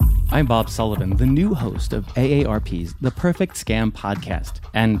I'm Bob Sullivan, the new host of AARP's The Perfect Scam podcast.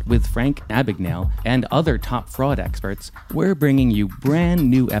 And with Frank Abagnale and other top fraud experts, we're bringing you brand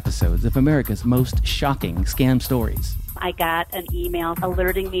new episodes of America's most shocking scam stories. I got an email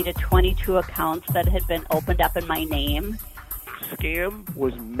alerting me to 22 accounts that had been opened up in my name. Scam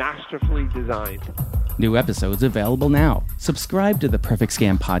was masterfully designed. New episodes available now. Subscribe to the Perfect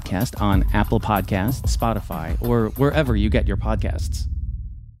Scam podcast on Apple Podcasts, Spotify, or wherever you get your podcasts.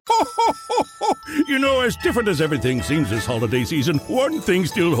 Ho, ho, ho, ho. You know, as different as everything seems this holiday season, one thing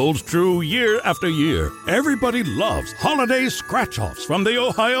still holds true year after year. Everybody loves holiday scratch-offs from the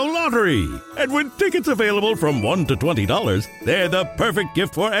Ohio Lottery. And with tickets available from $1 to $20, they're the perfect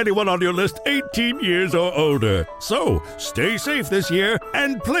gift for anyone on your list 18 years or older. So, stay safe this year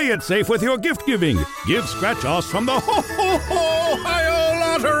and play it safe with your gift giving. Give scratch-offs from the Ohio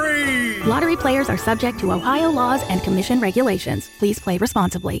Lottery! Lottery players are subject to Ohio laws and commission regulations. Please play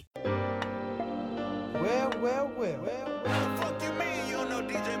responsibly.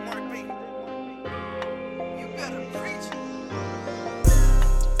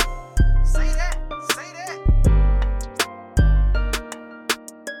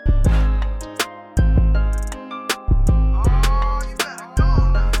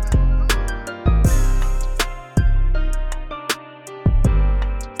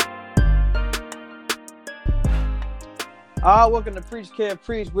 Welcome to Preach Can't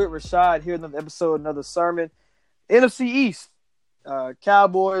Preach with Rashad. Here another episode, another sermon. NFC East,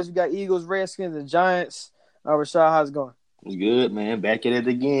 Cowboys. We got Eagles, Redskins, and Giants. Rashad, how's it going? Good, man. Back at it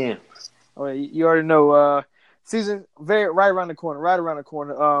again. Oh, yeah, you already know. Season right around the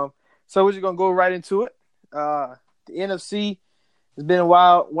corner. So we're just gonna go right into it. The NFC has been a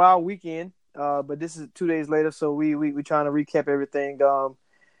wild weekend, but this is 2 days later, so we trying to recap everything.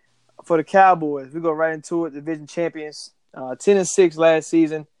 For the Cowboys, we go right into it. Division champions. 10-6 last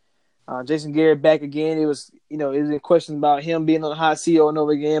season. Jason Garrett back again. It was in question about him being on the hot seat over and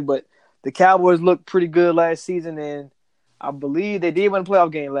over again, but the Cowboys looked pretty good last season, and I believe they did win a playoff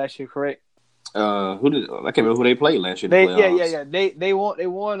game last year, correct? I can't remember who they played last year. Yeah. They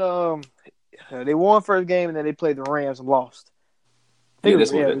won first game, and then they played the Rams and lost. I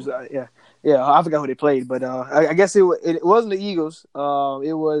forgot who they played, but I guess it wasn't the Eagles. It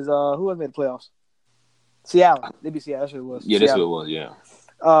was who was in the playoffs? Seattle. They beat Seattle. That's what it was. Yeah, that's what it was, yeah.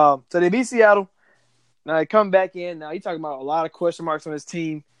 So they beat Seattle. Now they come back in. Now you're talking about a lot of question marks on this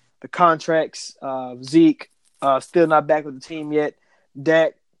team. The contracts, Zeke, still not back with the team yet.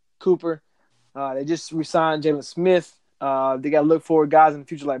 Dak, Cooper. They just re-signed Jalen Smith. They got to look for guys in the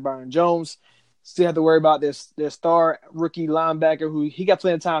future like Byron Jones. Still have to worry about their star rookie linebacker who he got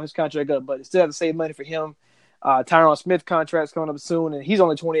plenty of time his contract up, but they still have to save money for him. Tyron Smith contract's coming up soon, and he's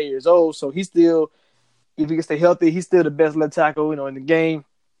only 28 years old, so he's still – if he can stay healthy, he's still the best left tackle, in the game.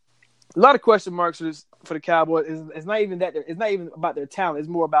 A lot of question marks for the Cowboys. It's not even that. It's not even about their talent. It's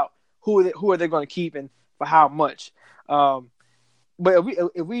more about who are they going to keep and for how much. But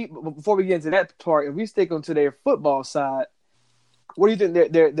if we before we get into that part, if we stick onto their football side, what do you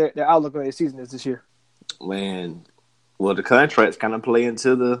think their outlook on their season is this year? Man, well, the contracts kind of play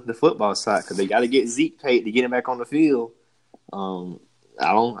into the football side because they got to get Zeke paid to get him back on the field.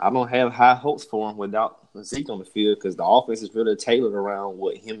 I don't have high hopes for him without Zeke on the field because the offense is really tailored around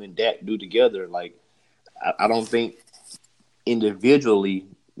what him and Dak do together. Like, I don't think individually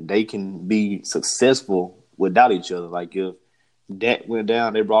they can be successful without each other. Like, if Dak went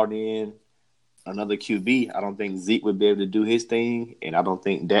down, they brought in another QB. I don't think Zeke would be able to do his thing, and I don't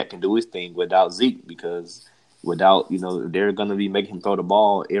think Dak can do his thing without Zeke because without, they're going to be making him throw the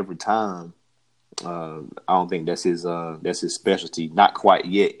ball every time. I don't think that's his specialty. Not quite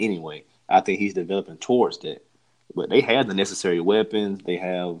yet, anyway. I think he's developing towards that. But they have the necessary weapons. They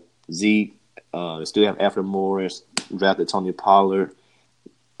have Zeke. They still have Alfred Morris. Drafted Tony Pollard.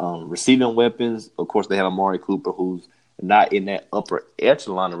 Receiving weapons, of course, they have Amari Cooper, who's not in that upper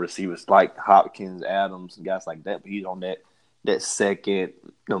echelon of receivers like Hopkins, Adams, guys like that. But he's on that second,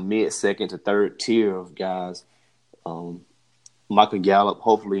 mid-second to third tier of guys. Michael Gallup,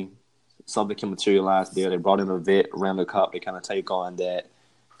 hopefully something can materialize there. They brought in a vet, Randall Cobb. They kind of take on that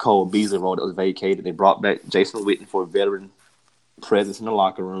Cole Beasley role that was vacated. They brought back Jason Witten for a veteran presence in the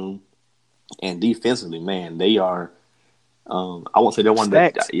locker room. And defensively, man, they are I won't say they're one of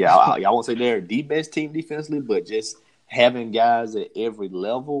the – I won't say they're the best team defensively, but just having guys at every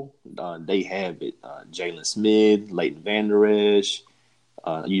level, they have it. Jalen Smith, Leighton Vander Esch,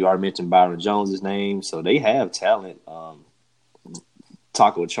 you already mentioned Byron Jones' name. So they have talent.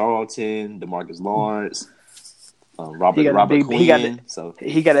 Taco Charlton, DeMarcus Lawrence, Robert Quinn.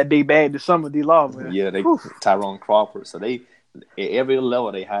 He got that big bag to summer D-Law, man. Yeah, Tyrone Crawford. So they at every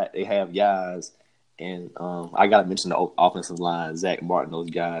level they have guys, and I gotta mention the offensive line, Zach Martin, those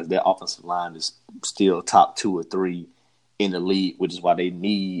guys. Their offensive line is still top 2 or 3 in the league, which is why they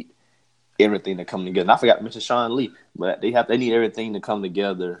need everything to come together. And I forgot to mention Sean Lee, but they need everything to come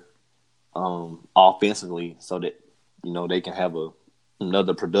together offensively so that they can have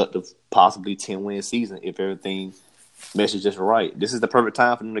another productive, possibly 10-win season if everything meshes just right. This is the perfect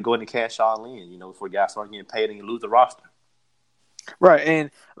time for them to go ahead and cash all in, before guys start getting paid and you lose the roster. Right,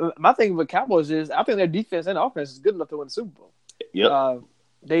 and my thing with Cowboys is I think their defense and offense is good enough to win the Super Bowl. Yep.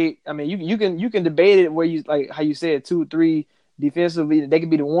 You can debate it where you like how you said 2 or 3 defensively. They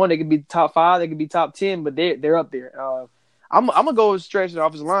could be the one, they could be top 5, they could be top 10, but they're up there. I'm gonna go stretch the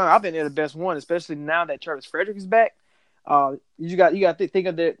offensive line. I think they're the best one, especially now that Travis Frederick is back. You got to think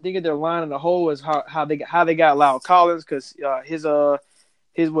of their line in the whole as how they got Lyle Collins because his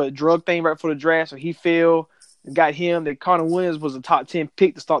drug thing right before the draft, so he fell. Got him. That Connor Williams was a top 10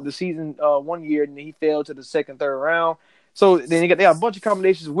 pick to start the season one year, and then he fell to the second, third round. So then they got a bunch of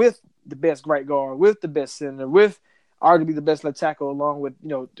combinations with the best right guard, with the best center, with arguably the best left tackle, along with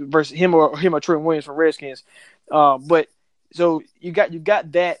versus him or Trent Williams from Redskins. But so you got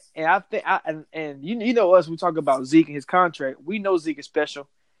that, and I think and you know us, we talk about Zeke and his contract. We know Zeke is special,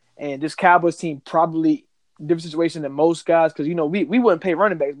 and this Cowboys team probably different situation than most guys because we wouldn't pay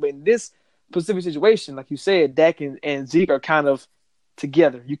running backs, but in this specific situation, like you said, Dak and Zeke are kind of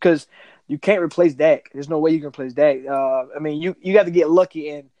together because you can't replace Dak. There's no way you can replace Dak. You got to get lucky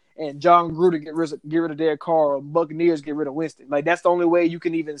and John Gruden get rid of Derek Carr or Buccaneers get rid of Winston. Like that's the only way you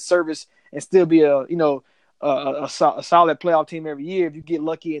can even service and still be a solid playoff team every year if you get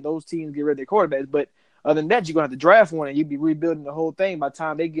lucky and those teams get rid of their quarterbacks. But other than that, you're gonna have to draft one and you'd be rebuilding the whole thing. By the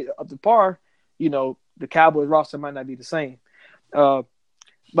time they get up to par, the Cowboys roster might not be the same.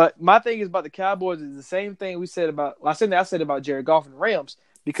 But my thing is about the Cowboys is the same thing we said about – I said about Jared Goff and the Rams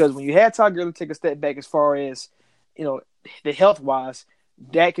because when you had Todd Gurley take a step back as far as, the health-wise,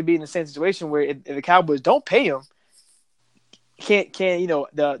 that could be in the same situation where if the Cowboys don't pay him,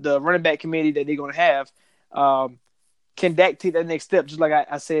 the running back committee that they're going to have, can Dak take that next step? Just like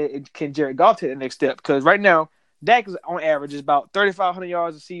I said, can Jared Goff take that next step? Because right now, Dak is on average is about 3,500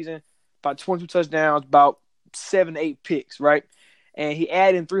 yards a season, about 22 touchdowns, about 7 to 8 picks, right? And he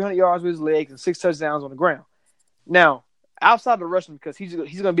added in 300 yards with his legs and 6 touchdowns on the ground. Now, outside of the rushing, because he's going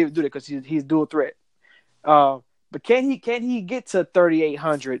to be able to do that because he's dual threat. But can he get to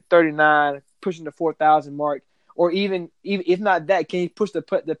 3,800, 39, pushing the 4,000 mark, or even if not that, can he push the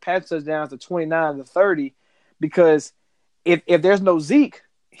pass touchdowns to 29 to 30? Because if there's no Zeke,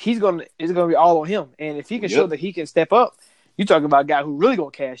 it's going to be all on him. And if he can show that he can step up, you're talking about a guy who really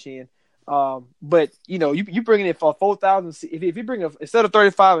going to cash in. But you bring it in for 4,000. If you bring instead of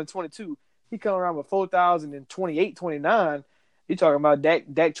 35 and 22, he come around with 4,000 and 28, 29. You're talking about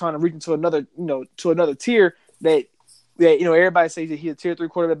Dak trying to reach into another tier that everybody says that he's a tier 3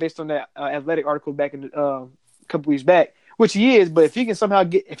 quarterback based on that Athletic article back in a couple weeks back, which he is. But if he can somehow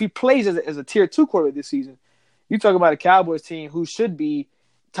if he plays as a tier 2 quarterback this season, you talk about a Cowboys team who should be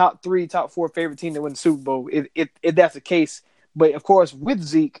top 3, top 4 favorite team to win the Super Bowl if that's the case. But of course, with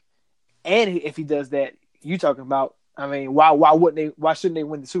Zeke. And if he does that, you talking about? Why wouldn't they? Why shouldn't they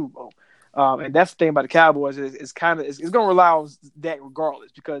win the Super Bowl? And that's the thing about the Cowboys is it's going to rely on Dak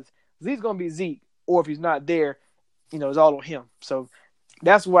regardless because Zeke's going to be Zeke, or if he's not there, it's all on him. So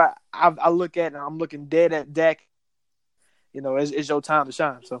that's why I look at and I'm looking dead at Dak. It's your time to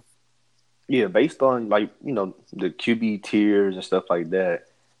shine. So yeah, based on the QB tiers and stuff like that,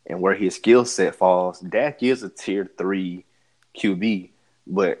 and where his skill set falls, Dak is a tier 3 QB,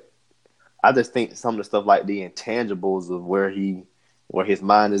 but I just think some of the stuff like the intangibles of where his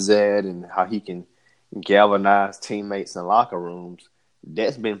mind is at and how he can galvanize teammates in locker rooms,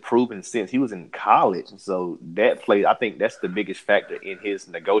 that's been proven since he was in college. So I think that's the biggest factor in his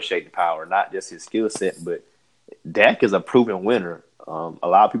negotiating power, not just his skill set, but Dak is a proven winner. A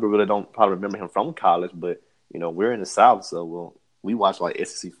lot of people really don't probably remember him from college, but we're in the South, so we watch like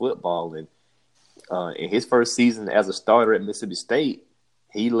SEC football, and in his first season as a starter at Mississippi State,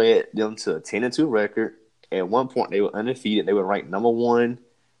 he led them to a 10-2 record. At one point, they were undefeated. They were ranked number 1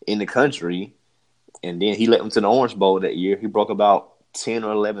 in the country. And then he led them to the Orange Bowl that year. He broke about 10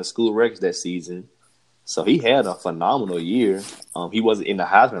 or 11 school records that season. So he had a phenomenal year. He wasn't in the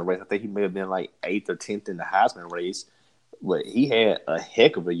Heisman race. I think he may have been like 8th or 10th in the Heisman race. But he had a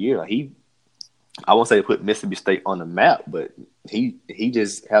heck of a year. I won't say put Mississippi State on the map, but he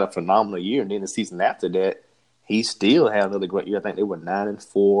just had a phenomenal year. And then the season after that, he still had another great year. I think they were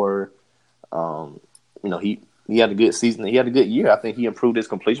 9-4. He he had a good season. He had a good year. I think he improved his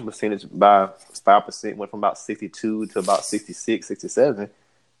completion percentage by 5%, went from about 62 to about 66, 67.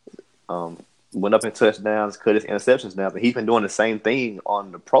 Went up in touchdowns, cut his interceptions down, but he's been doing the same thing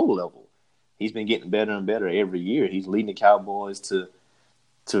on the pro level. He's been getting better and better every year. He's leading the Cowboys to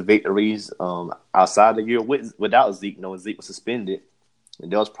victories outside the year without Zeke. When Zeke was suspended,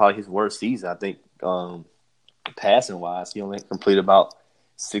 and that was probably his worst season. I think passing wise, he only completed about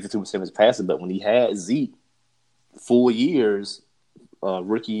 62% of his passes. But when he had Zeke, full years,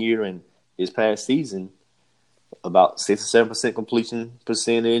 rookie year and his past season, about 67% completion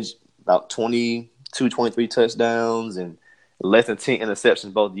percentage, about 23 touchdowns, and less than 10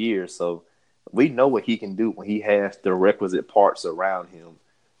 interceptions both years. So we know what he can do when he has the requisite parts around him.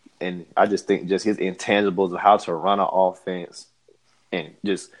 And I just think just his intangibles of how to run an offense and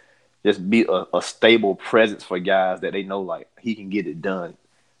just be a stable presence for guys that they know, like, he can get it done.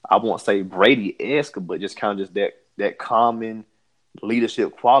 I won't say Brady-esque, but just kind of just that common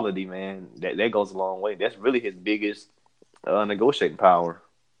leadership quality, man, that goes a long way. That's really his biggest negotiating power.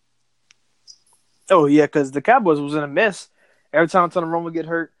 Oh, yeah, because the Cowboys was in a mess. Every time Tony Romo would get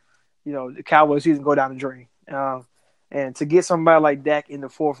hurt, the Cowboys season go down the drain. And to get somebody like Dak in the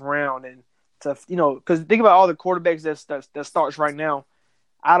fourth round, and to because think about all the quarterbacks that starts right now,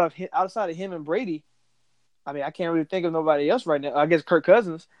 outside of him and Brady, I mean, I can't really think of nobody else right now. I guess Kirk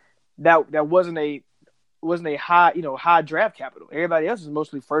Cousins, that wasn't a high draft capital. Everybody else is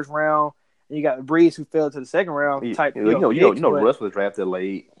mostly first round, and you got Brees who fell to the second round type. Russ was drafted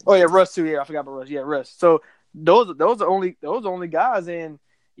late. Oh yeah, Russ too. Yeah, I forgot about Russ. Yeah, Russ. So those are only guys, and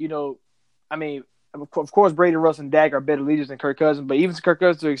I mean, of course, Brady, Russ, and Dak are better leaders than Kirk Cousins. But even to Kirk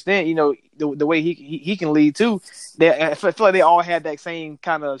Cousins to an extent, the way he can lead too, I feel like they all had that same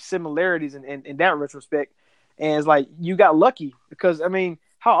kind of similarities in that retrospect. And it's like you got lucky because, I mean,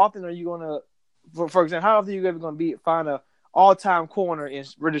 how often are you going to, for example, how often are you ever going to find a all-time corner in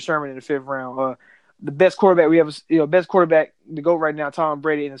Richard Sherman in the fifth round? The best quarterback we have, best quarterback to go right now, Tom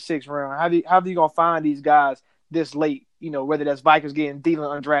Brady in the sixth round. How are you going to find these guys this late? Whether that's Vikings getting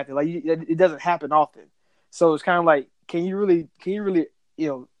Thielen undrafted, like it doesn't happen often. So it's kind of like, can you really,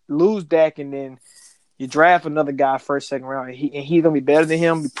 lose Dak and then you draft another guy first, second round, and he's gonna be better than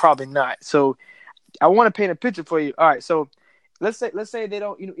him? Probably not. So I want to paint a picture for you. All right, so let's say they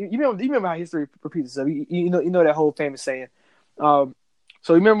don't. You remember how history repeats itself. You know that whole famous saying. So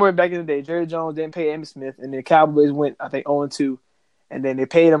you remember when back in the day, Jerry Jones didn't pay Emmitt Smith, and the Cowboys went, I think, 0-2, and then they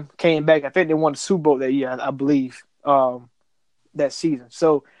paid him, came back. I think they won the Super Bowl that year, I believe. That season.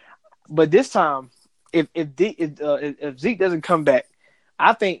 So, but this time, if Zeke doesn't come back,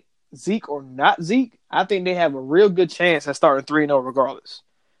 I think Zeke or not Zeke, I think they have a real good chance at starting 3-0 regardless.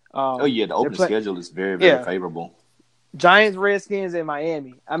 The open schedule is very, very favorable. Giants, Redskins, and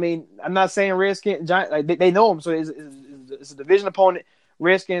Miami. I mean, I'm not saying Redskins, Giants, like they know them, so it's a division opponent.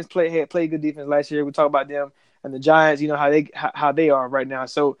 Redskins played good defense last year. We talk about them, and the Giants, how they are right now.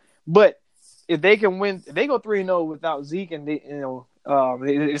 So, but if they can win, if they go 3-0 without Zeke, and they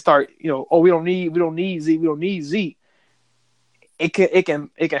start, we don't need Zeke. It can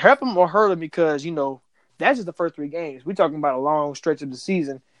help them or hurt them because that's just the first 3 games. We're talking about a long stretch of the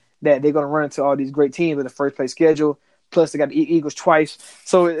season that they're going to run into all these great teams with a first place schedule. Plus, they got the Eagles twice,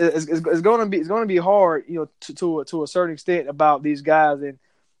 so it's going to be hard, to a certain extent about these guys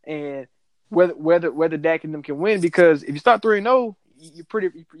and whether Dak and them can win, because if you start 3-0.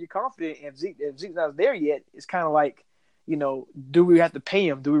 You're confident. If Zeke's not there yet, it's kind of like, do we have to pay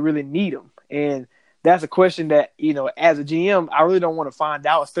him? Do we really need him? And that's a question that, as a GM, I really don't want to find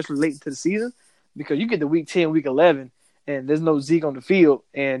out, especially late into the season, because you get to week 10, week 11, and there's no Zeke on the field,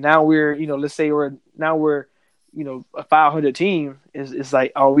 and now we're, let's say we're a 500 team. It's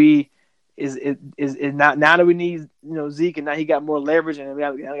like, are we? Is not now that we need Zeke, and now he got more leverage, and we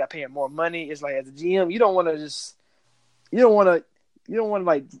got to pay him more money. It's like, as a GM, you don't want to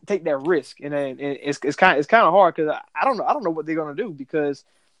like take that risk, and it's kind of hard because I don't know what they're gonna do, because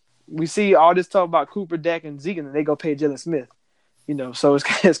we see all this talk about Cooper, Dak, and Zeke, and then they go pay Jalen Smith, So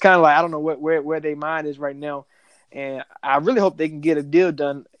it's kind of like, I don't know where their mind is right now, and I really hope they can get a deal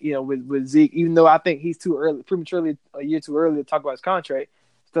done, with Zeke, even though I think he's prematurely a year too early to talk about his contract,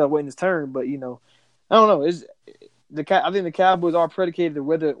 still waiting his turn. But I don't know. I think the Cowboys are predicated to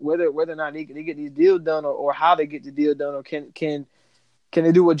whether or not they get these deals done, or how they get the deal done, or can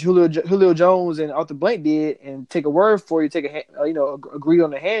they do what Julio Jones and Arthur Blank did and take a word for you, agree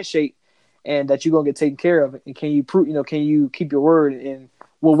on the handshake, and that you're gonna get taken care of? And can you prove, can you keep your word? And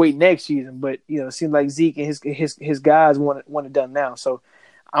we'll wait next season. But it seems like Zeke and his guys want it done now. So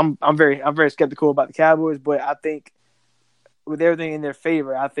I'm very skeptical about the Cowboys, but I think with everything in their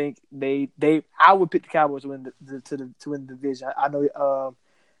favor, I think I would pick the Cowboys to win to win the division. I know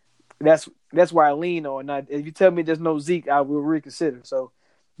that's where I lean on. Now, if you tell me there's no Zeke, I will reconsider. So,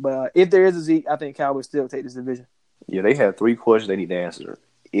 but if there is a Zeke, I think Cowboys still take this division. Yeah, they have 3 questions they need to answer.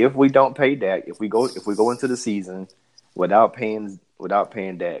 If we don't pay Dak, if we go into the season without paying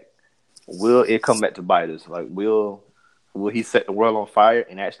Dak, will it come back to bite us? Like, will he set the world on fire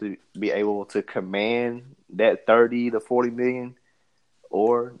and actually be able to command that 30 to 40 million?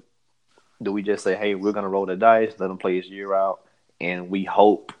 Or do we just say, hey, we're going to roll the dice, let him play his year out, and we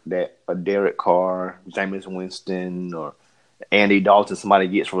hope that a Derek Carr, Jameis Winston, or Andy Dalton, somebody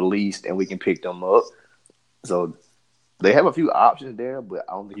gets released and we can pick them up? So they have a few options there, but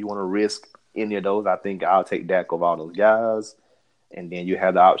I don't think you want to risk any of those. I think I'll take Dak over all those guys. And then you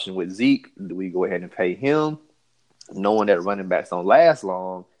have the option with Zeke. Do we go ahead and pay him, knowing that running backs don't last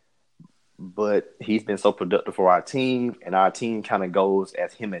long, but he's been so productive for our team, and our team kind of goes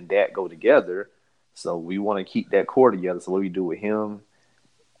as him and Dak go together. So we want to keep that core together. So what do we do with him?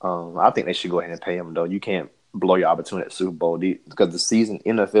 I think they should go ahead and pay him, though. You can't blow your opportunity at Super Bowl because the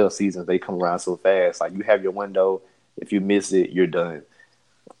NFL seasons, they come around so fast. Like, you have your window. If you miss it, you're done.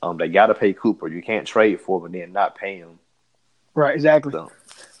 They got to pay Cooper. You can't trade for him and then not pay him. Right, exactly.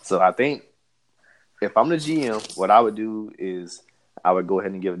 So I think if I'm the GM, what I would do is I would go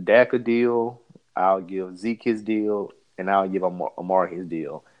ahead and give Dak a deal. I'll give Zeke his deal, and I'll give Amar his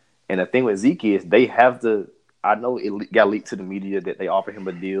deal. And the thing with Zeke is they have to – I know it got leaked to the media that they offered him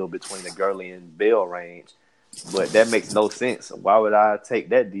a deal between the Gurley and Bell range, but that makes no sense. Why would I take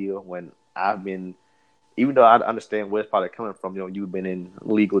that deal when I've been – even though I understand where it's probably coming from, you've been in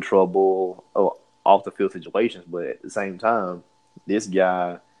legal trouble or off the field situations, but at the same time, this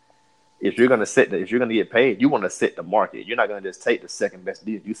guy, if you're gonna get paid, you want to set the market. You're not gonna just take the second best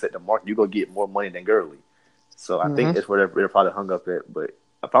deal. You set the market, you go get more money than Gurley. So I think that's where they're probably hung up at. But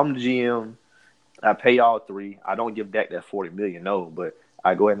if I'm the GM, I pay all 3. I don't give Dak that $40 million, no, but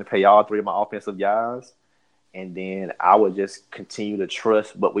I go ahead and pay all 3 of my offensive guys, and then I would just continue to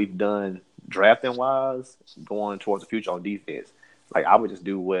trust what we've done drafting wise going towards the future on defense. Like, I would just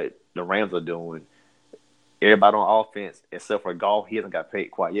do what the Rams are doing. Everybody on offense, except for Goff, he hasn't got paid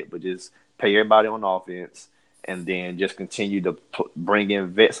quite yet, but just pay everybody on offense and then just continue to bring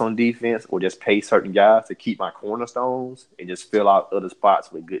in vets on defense or just pay certain guys to keep my cornerstones and just fill out other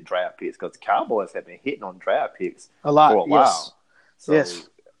spots with good draft picks because the Cowboys have been hitting on draft picks for a while. So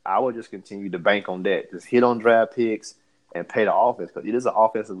I would just continue to bank on that. Just hit on draft picks and pay the offense because it is an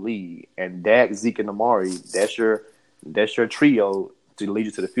offensive league. And Dak, Zeke, and Amari, that's your trio to lead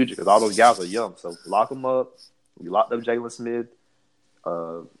you to the future because all those guys are young. So lock them up. You locked up Jalen Smith.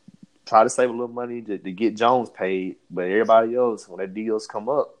 Try to save a little money to get Jones paid. But everybody else, when their deals come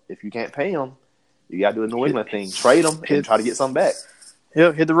up, if you can't pay them, you got to do a New England thing. Trade them and try to get something back.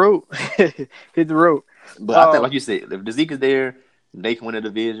 Yeah, hit the road. Hit the road. But I think, like you said, if the Zeke is there, they can win the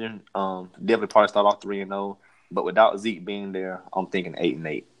division. Definitely probably start off 3-0. But without Zeke being there, I'm thinking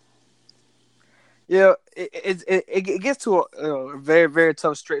 8-8. Yeah, it gets to a very, very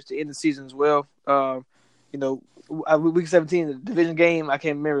tough stretch to end the season as well. Week 17, the division game, I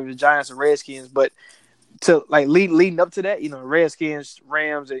can't remember if it was Giants or Redskins, but to like leading up to that, Redskins,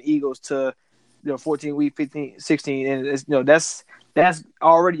 Rams, and Eagles to 14 week, 15, 16, and it's, that's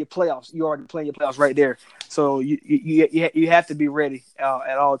already your playoffs. You already playing your playoffs right there. So you have to be ready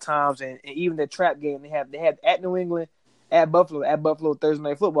at all times, and even the trap game they have at New England. At Buffalo Thursday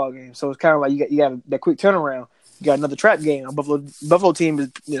night football game. So it's kind of like you got that quick turnaround. You got another trap game. A Buffalo team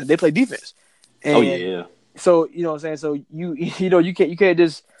is they play defense. And so what I'm saying. So you can't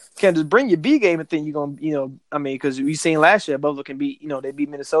just bring your B game and think you're gonna because we seen last year Buffalo can beat they beat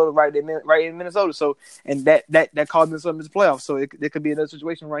Minnesota right in Minnesota. So and that caused them some of the playoffs. So there could be another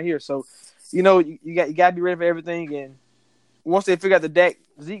situation right here. So you got to be ready for everything. And once they figure out the Dak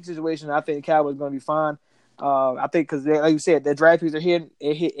Zeke situation, I think the Cowboys are gonna be fine. I think because, like you said, the draft picks are hitting.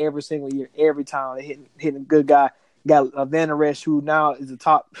 It hit every single year, every time. They hitting a good guy. Got Van Der Esch, who now is the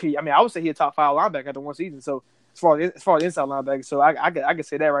top. I would say he's a top 5 linebacker after one season. So as far as inside linebacker, so I can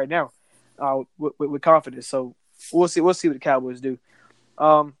say that right now, with confidence. So we'll see what the Cowboys do.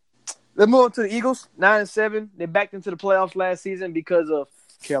 Let's move on to the Eagles. 9-7. They backed into the playoffs last season because of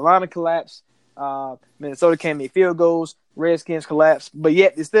Carolina collapse. Minnesota can't make field goals. Redskins collapsed, but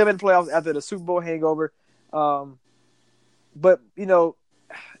yet they still in the playoffs after the Super Bowl hangover. But the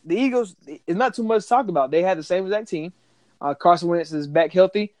Eagles is not too much to talk about. They had the same exact team. Carson Wentz is back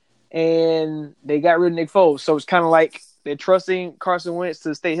healthy, and they got rid of Nick Foles. So it's kind of like they're trusting Carson Wentz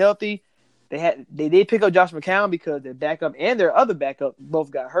to stay healthy. They did pick up Josh McCown because their backup and their other backup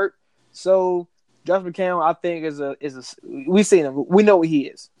both got hurt. So Josh McCown, I think we've seen him. We know what he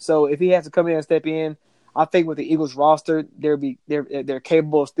is. So if he has to come in and step in, I think with the Eagles roster, they're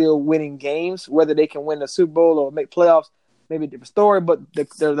capable of still winning games. Whether they can win the Super Bowl or make playoffs, maybe a different story. But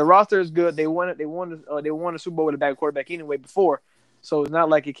the roster is good. They won it. They won a Super Bowl with a bad quarterback anyway before, so it's not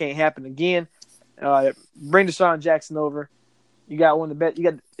like it can't happen again. Bring Deshaun Jackson over. You got one of the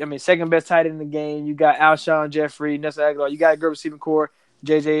best. Second best tight end in the game. You got Alshon Jeffrey, Nelson Aguilar. You got a good receiving core.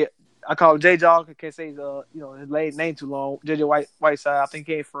 JJ, I call him J-Jog. I can't say his name too long. JJ Whiteside. I think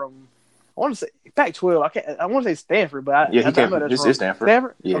came from. I want to say Pac-12. I want to say Stanford, but he came from Stanford.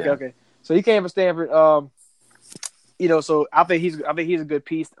 Stanford. Yeah. Okay. So he came from Stanford. So I think he's a good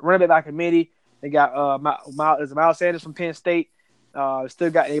piece. Running back by committee. They got Miles Sanders from Penn State.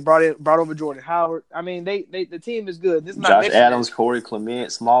 They brought over Jordan Howard. I mean, the team is good. This is Josh Adams, Corey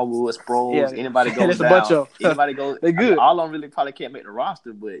Clement, Smallwood, Sproles. Anybody goes down. A bunch of anybody goes. They're good. All of them really probably can't make the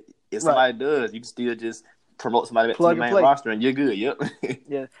roster, but if somebody does, you can still just promote somebody back to the main roster, and you're good. Yep.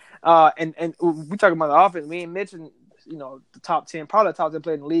 Yeah. And we talking about the offense. We ain't mentioned the top 10, probably the top 10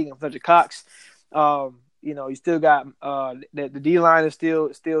 player in the league, and Fletcher Cox. You still got the D line is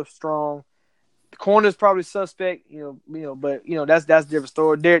still strong. The corner is probably suspect, but that's a different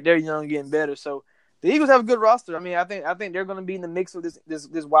story. They're young, getting better. So the Eagles have a good roster. I mean, I think they're going to be in the mix of this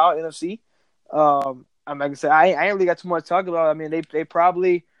wild NFC. Like I said, I ain't really got too much to talk about. I mean, they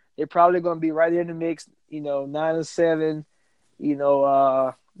probably going to be right there in the mix. 9-7,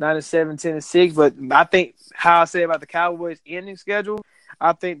 9-7, 10-6. But I think how I say about the Cowboys ending schedule,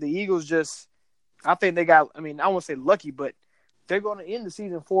 I think the Eagles I think they got. I mean, I won't say lucky, but they're going to end the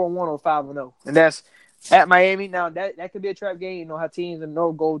season 4-1 or 5-0, and that's at Miami. Now that could be a trap game. How teams and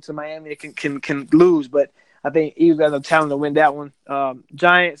no go to Miami can lose, but I think Eagles got enough talent to win that one.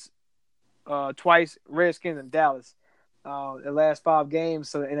 Giants twice, Redskins and Dallas. The last 5 games,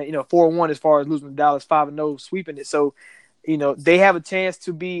 so 4-1 as far as losing to Dallas, 5-0 sweeping it. So they have a chance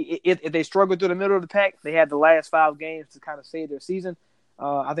to be if they struggle through the middle of the pack. They had the last 5 games to kind of save their season.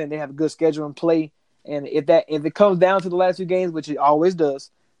 I think they have a good schedule in play. And if it comes down to the last 2 games, which it always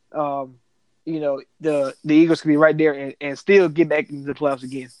does, the Eagles can be right there and still get back into the playoffs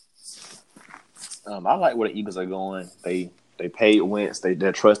again. I like where the Eagles are going. They paid Wentz.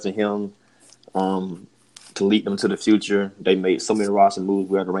 They're trusting him to lead them to the future. They made so many roster moves.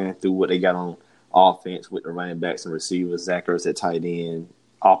 We already ran through what they got on offense with the running backs and receivers. Zach Ertz at tight end,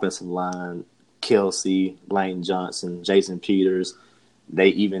 offensive line, Kelsey, Lane Johnson, Jason Peters. They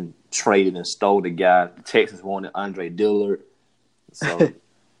even traded and stole the guy. The Texans wanted Andre Dillard. So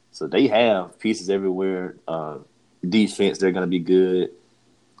they have pieces everywhere. Defense, they're going to be good,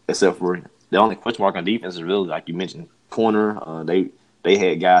 except for the only question mark on defense is really, like you mentioned, corner. They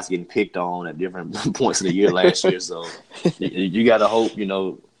had guys getting picked on at different points of the year last year. So you got to hope,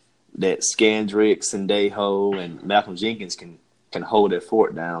 that Scandrick, Sendejo, and Malcolm Jenkins can hold their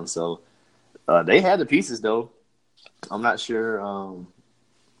fort down. So they have the pieces, though. I'm not sure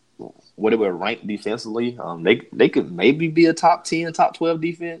what they would rank defensively. They could maybe be a top 10, top 12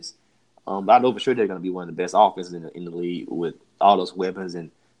 defense. But I know for sure they're going to be one of the best offenses in the league with all those weapons and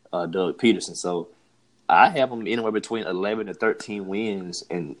Doug Peterson. So I have them anywhere between 11 to 13 wins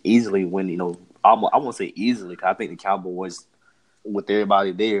and easily win. I won't say easily because I think the Cowboys, with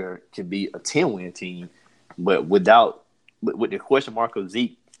everybody there, could be a 10-win team. But with the question mark of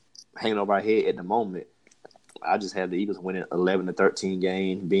Zeke hanging over our head at the moment, I just have the Eagles winning 11 to 13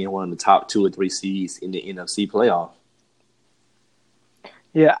 game, being one of the top 2 or 3 seeds in the NFC playoff.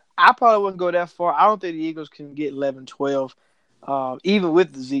 Yeah, I probably wouldn't go that far. I don't think the Eagles can get 11-12, even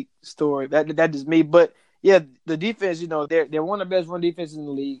with the Zeke story. That is me. But, yeah, the defense, they're one of the best run defenses in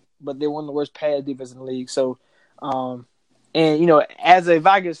the league, but they're one of the worst pass defenses in the league. So, as a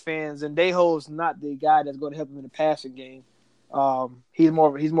Vikings fan, Zendejo's not the guy that's going to help him in the passing game. He's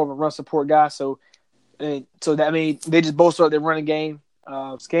more of a run support guy. So they just bolster up their running game.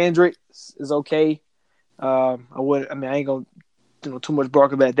 Scandrick is okay. I ain't gonna too much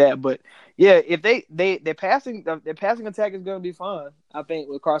bark about that, but yeah, if their passing attack is gonna be fine. I think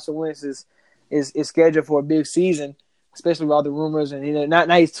with Carson Wentz is scheduled for a big season, especially with all the rumors and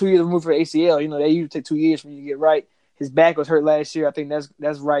now he's 2 years removed for ACL. They usually take 2 years for you to get right. His back was hurt last year. I think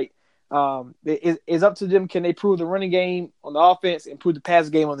that's right. It's up to them. Can they prove the running game on the offense and prove the pass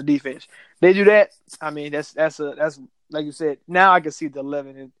game on the defense? They do that. I mean, that's like you said. Now I can see the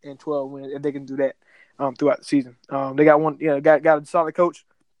 11 and 12 wins if they can do that throughout the season. They got one. Got a solid coach.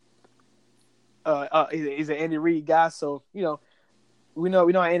 He's an Andy Reid guy, so we know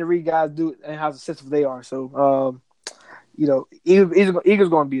how Andy Reid guys do and how successful they are. So Eagles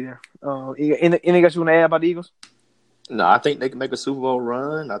going to be there. Anything else you want to add about the Eagles? No, I think they can make a Super Bowl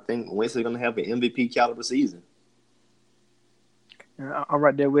run. I think Wentz is going to have an MVP caliber season. I'm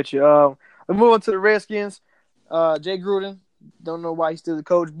right there with you. Let's move on to the Redskins. Jay Gruden, don't know why he's still the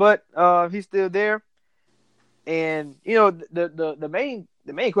coach, but he's still there. And the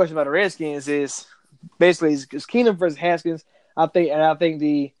main question about the Redskins is basically is Keenum versus Haskins. I think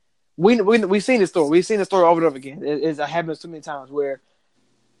we've seen this story. We've seen the story over and over again. It happens too many times where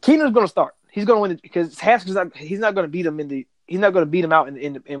Keenum's going to start. He's going to win it because Haskins he's not going to beat him out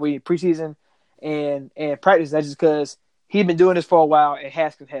in preseason and practice. That's just because he's been doing this for a while and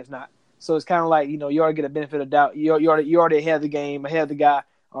Haskins has not. So it's kind of like, you already get a benefit of doubt. You already ahead of the game, ahead of the guy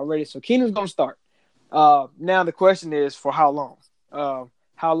already. So Keenum's going to start. Now the question is for how long?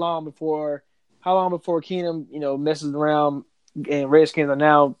 How long before Keenum, messes around and Redskins are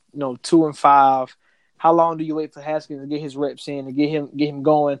now, 2-5. How long do you wait for Haskins to get his reps in and get him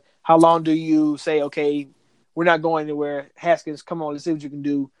going? How long do you say, okay, we're not going anywhere? Haskins, come on, let's see what you can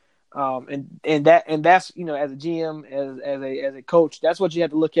do. And that's as a GM, as a coach, that's what you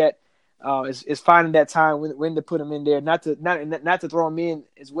have to look at. Is finding that time when to put him in there, not to throw him in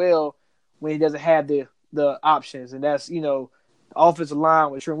as well when he doesn't have the options. And that's the offensive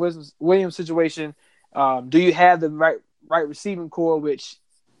line with Trent Williams situation. Do you have the right receiving core? Which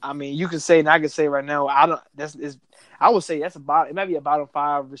you can say, and I can say right now, I would say it might be a bottom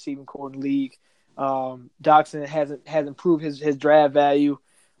 5 receiving core in the league. Doxson hasn't proved his draft value.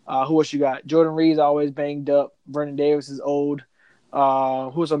 Who else you got? Jordan Reed's always banged up. Vernon Davis is old. Who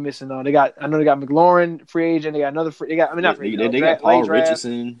else I'm missing? I know they got McLaurin, free agent. They got another they got Paul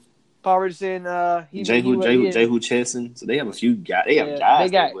Richardson. Paul Richardson, Jehu Chesson. So they have a few guys. They have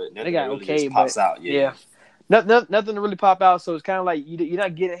guys. They got okay, just pops out. Yeah. Nothing to really pop out. So it's kind of like you're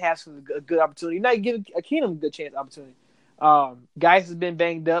not getting Haskins a good opportunity. You're not giving Keenum a good chance opportunity. Geis has been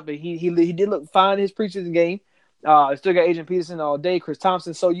banged up, but he did look fine in his preseason game. Still got Adrian Peterson all day, Chris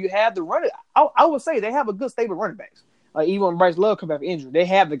Thompson. So you have the running. I would say they have a good stable of running backs. Even when Bryce Love come back from injury, they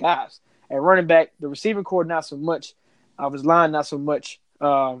have the guys at running back. The receiving core not so much. His line not so much.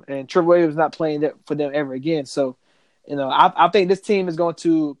 And Trevor Williams not playing that for them ever again. So, I think this team is going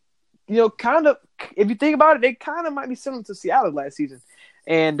to, kind of, if you think about it, they kind of might be similar to Seattle last season.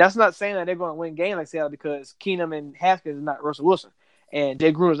 And that's not saying that they're going to win game like Seattle because Keenum and Haskins is not Russell Wilson and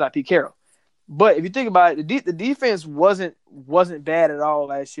Jay Gruden is not Pete Carroll. But if you think about it, the defense wasn't bad at all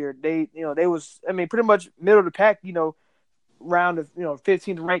last year. They was pretty much middle of the pack. Round of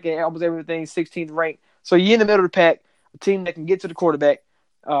 15th rank and almost everything, 16th rank. So you're in the middle of the pack, a team that can get to the quarterback.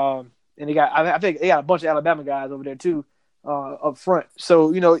 And they got I think they got a bunch of Alabama guys over there too, up front.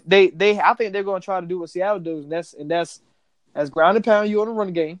 So I think they're going to try to do what Seattle does, and that's ground and pound you on the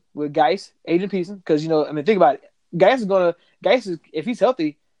run game with Geis, Adrian Peterson, because think about it. Geis is if he's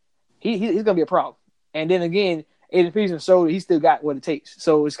healthy. He's going to be a problem. And then again, Adrian Peterson showed he still got what it takes.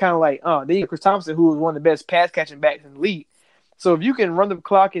 So it's kind of like, then you got Chris Thompson, who is one of the best pass catching backs in the league. So if you can run the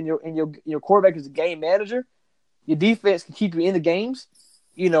clock and your quarterback is a game manager, your defense can keep you in the games.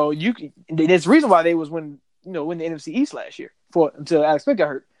 You can. There's a reason why they was win the NFC East last year until Alex Smith got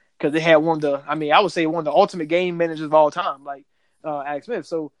hurt, because they had one of the. I would say one of the ultimate game managers of all time, like Alex Smith.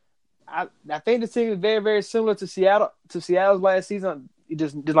 So I think this team is very, very similar to Seattle's last season.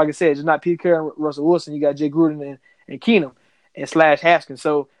 Just like I said, just not Pete Carroll and Russell Wilson. You got Jay Gruden and Keenum and / Haskins.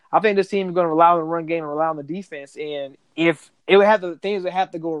 So I think this team is going to rely on the run game and rely on the defense. And if it would have things that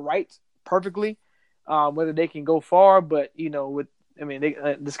have to go right perfectly, whether they can go far, but the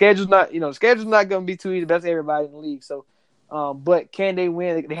schedule's not going to be too easy. That's everybody in the league. So, but can they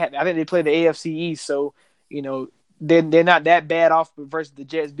win? I think they play the AFC East, so they're not that bad off versus the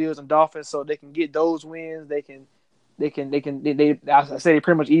Jets, Bills, and Dolphins. So they can get those wins. They I say they're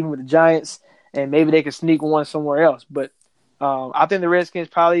pretty much even with the Giants, and maybe they can sneak one somewhere else. But I think the Redskins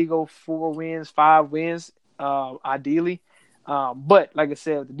probably go 4 wins, 5 wins, ideally. But like I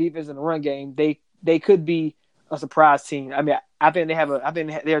said, with the defense and the run game, they could be a surprise team. I think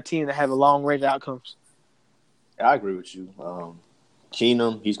they're a team that have a long range of outcomes. I agree with you.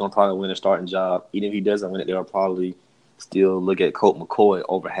 Keenum, he's gonna probably win a starting job. Even if he doesn't win it, they'll probably still look at Colt McCoy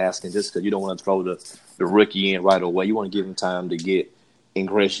over Haskins, just because you don't want to throw the rookie in right away. You want to give him time to get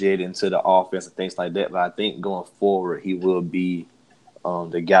ingratiated into the offense and things like that. But I think going forward, he will be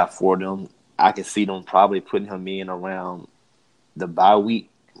the guy for them. I can see them probably putting him in around the bye week,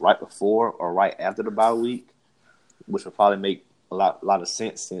 right before or right after the bye week, which will probably make a lot of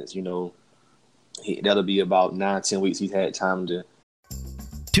sense since that'll be about 9-10 weeks he's had time to.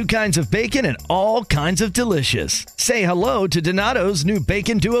 2 kinds of bacon and all kinds of delicious. Say hello to Donato's new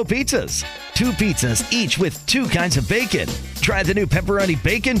Bacon Duo pizzas. 2 pizzas, each with 2 kinds of bacon. Try the new Pepperoni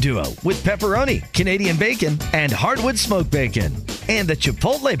Bacon Duo with pepperoni, Canadian bacon, and hardwood smoked bacon. And the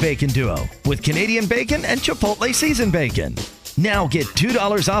Chipotle Bacon Duo with Canadian bacon and Chipotle seasoned bacon. Now get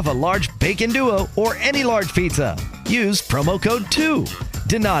 $2 off a large Bacon Duo or any large pizza. Use promo code 2.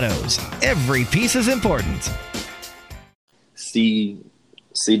 Donato's. Every piece is important. See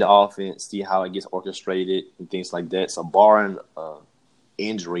the offense, see how it gets orchestrated and things like that. So barring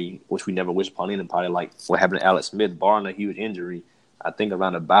injury, which we never wish upon anybody, like what happened to Alex Smith, barring a huge injury, I think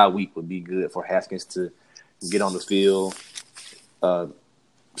around a bye week would be good for Haskins to get on the field.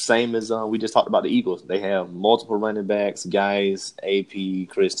 Same as we just talked about the Eagles. They have multiple running backs, guys, AP,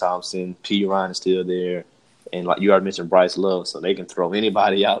 Chris Thompson, P. Ryan is still there. And like you already mentioned, Bryce Love. So they can throw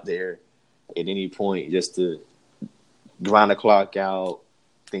anybody out there at any point just to grind the clock out,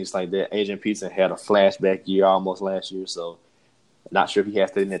 things like that. Adrian Peterson had a flashback year almost last year. So not sure if he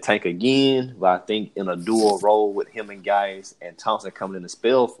has to in the tank again. But I think in a dual role with him and guys and Thompson coming in the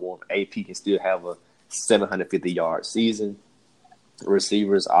spell for him, AP can still have a 750-yard season.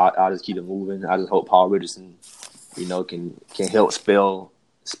 Receivers, I'll just keep it moving. I just hope Paul Richardson, can help spell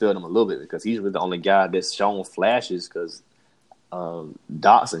them a little bit because he's really the only guy that's shown flashes because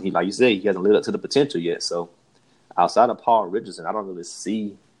Dotson, he like you said, he hasn't lived up to the potential yet. So outside of Paul Richardson, I don't really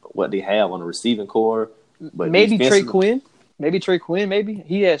see what they have on the receiving core. But maybe Trey Quinn. Maybe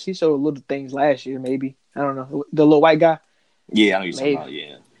he showed little things last year. Maybe I don't know the little white guy. Yeah, I know you're talking about.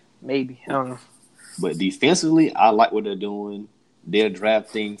 Yeah, maybe I don't know. But defensively, I like what they're doing. They're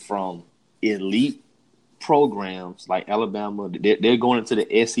drafting from elite programs like Alabama. They're going into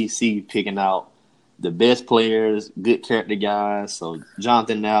the SEC, picking out the best players, good character guys. So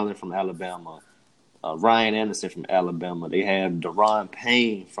Jonathan Allen from Alabama, Ryan Anderson from Alabama. They have Daron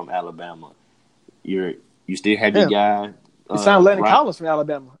Payne from Alabama. You still have your guy. It sounds Landon Collins from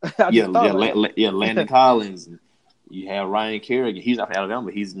Alabama. Landon Collins. You have Ryan Kerrigan. He's not from Alabama,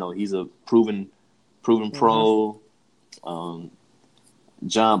 but he's a proven pro.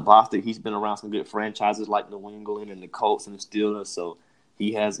 John Bostic, he's been around some good franchises like New England and the Colts and the Steelers. So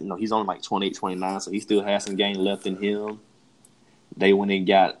he has, he's only like 28, 29, so he still has some game left in him. They went and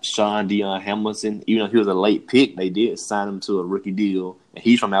got Sean Deion Hamilton. Even though he was a late pick, they did sign him to a rookie deal. And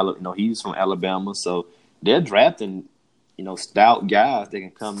he's from Alabama. So they're drafting, stout guys that can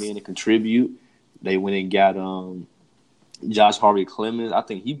come in and contribute. They went and got Josh Harvey Clemens. I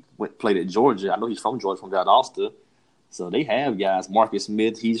think he played at Georgia. I know he's from Georgia, from Valdosta. So they have guys. Marcus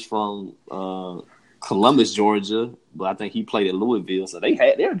Smith, he's from Columbus, Georgia, but I think he played at Louisville. So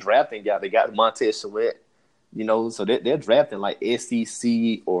they're drafting guys. They got Montez Sweat, so they're drafting like SEC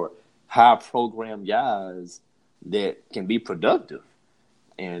or high program guys that can be productive.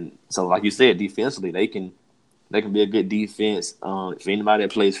 And so, like you said, defensively, they can be a good defense. If anybody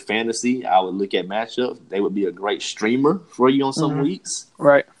that plays fantasy, I would look at matchups. They would be a great streamer for you on some weeks.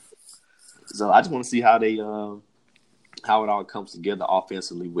 Right. So I just want to see how they how it all comes together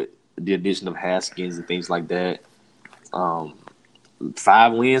offensively with the addition of Haskins and things like that. 5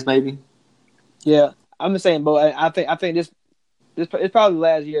 wins, maybe. Yeah, I'm just saying, but I think this it's probably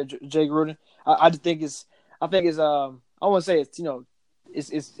last year, Jay Gruden. I just think it's I want to say it's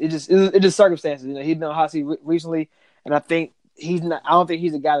it's just circumstances. He's been on hot seat recently, and I think he's not. I don't think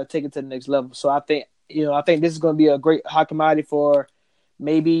he's the guy to take it to the next level. So I think this is going to be a great hot commodity for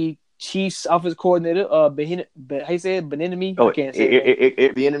maybe Chiefs offensive coordinator, how you say it, Benenemy? I can't say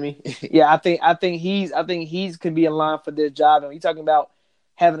it. Benenemy. Yeah, I think he's can be in line for this job. And you're talking about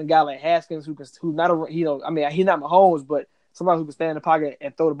having a guy like Haskins who's not he's not Mahomes, but somebody who can stand in the pocket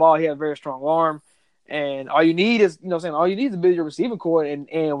and throw the ball. He has a very strong arm, and all you need is all you need is to build your receiving core. And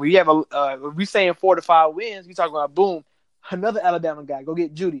when you have if we're saying 4 to 5 wins, we talking about boom, another Alabama guy. Go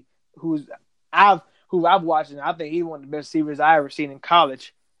get Judy, who I've watched, and I think he's one of the best receivers I ever seen in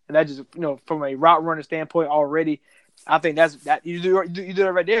college. And that just, from a route runner standpoint already, I think that you do it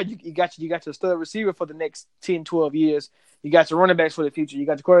right there. You got your stud receiver for the next 10, 12 years. You got your running backs for the future. You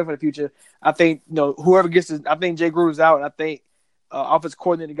got your quarterback for the future. I think, whoever gets this, I think Jay Gruden's out, and I think offensive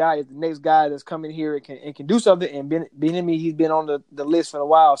coordinator guy is the next guy that's coming here and can do something. And Benjamin, he's been on the list for a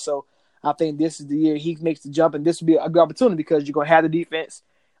while. So I think this is the year he makes the jump, and this will be a good opportunity because you're going to have the defense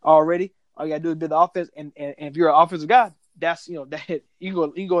already. All you got to do is build the offense. And if you're an offensive guy, that's that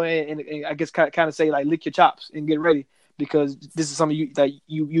you can go ahead and I guess kind of say like lick your chops and get ready because this is something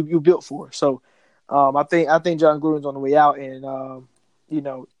you built for. So I think John Gruden's on the way out, and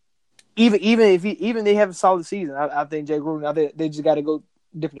even if they have a solid season, I think Jay Gruden, they just got to go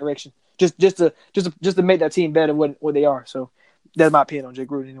different direction just to make that team better than what they are. So That's my opinion on Jay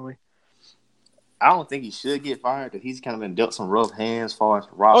Gruden anyway. I don't think he should get fired because he's kind of been dealt some rough hands as far as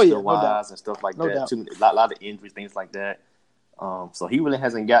roster-wise and stuff like that. A lot of injuries, things like that. So he really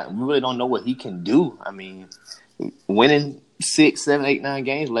hasn't gotten – we really don't know what he can do. I mean, winning 6, 7, 8, 9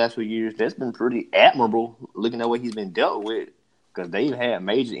 games the last few years, that's been pretty admirable looking at what he's been dealt with because they've had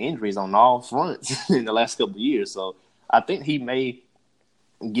major injuries on all fronts in the last couple of years. So I think he may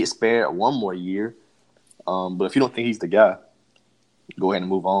get spared one more year. But if you don't think he's the guy, go ahead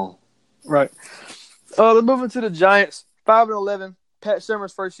and move on. Right. Let's move into the Giants. 5-11, Pat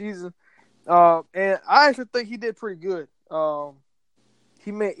Shermer's first season, and I actually think he did pretty good.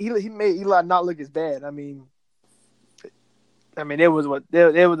 He made Eli not look as bad. I mean, it was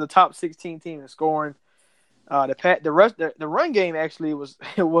a top 16 team in scoring. The run game actually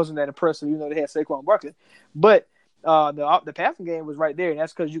wasn't that impressive, even though they had Saquon Barkley, but the passing game was right there, and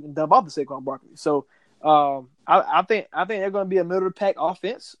that's because you can dump off the Saquon Barkley. So. I think they're going to be a middle of the pack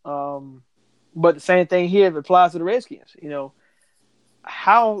offense. But the same thing here applies to the Redskins. You know,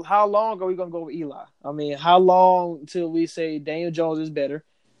 how long are we going to go with Eli? I mean, how long until we say Daniel Jones is better,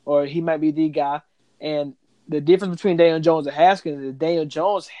 or he might be the guy? And the difference between Daniel Jones and Haskins is Daniel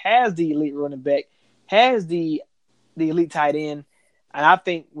Jones has the elite running back, has the elite tight end, and I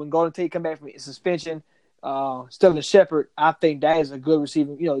think when Golden Tate come back from suspension. Sterling Shepard, I think that is a good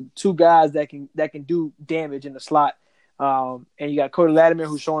receiver. You know, two guys that can do damage in the slot. And you got Cody Latimer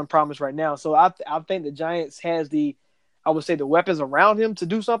who's showing promise right now. So I think the Giants has the weapons around him to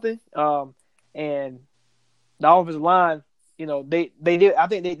do something. And the offensive line, you know, they did. I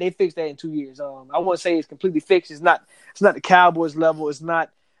think they fixed that in 2 years. I wouldn't say it's completely fixed. It's not the Cowboys level. It's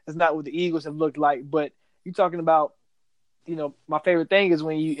not what the Eagles have looked like. But you're talking about. You know, my favorite thing is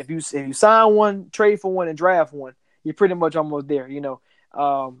when if you sign one, trade for one, and draft one, you're pretty much almost there. You know,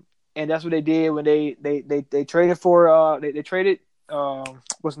 and that's what they did when they traded for they traded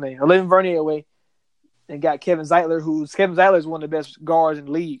what's his name, Olivin Vernier away, and got Kevin Zeitler, Kevin Zeitler is one of the best guards in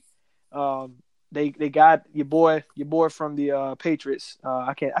the league. They got your boy from the Patriots.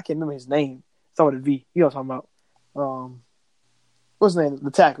 I can't remember his name. It's all with a V. You know what I'm talking about? What's his name?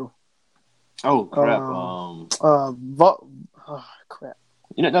 The tackle. Oh crap! Crap.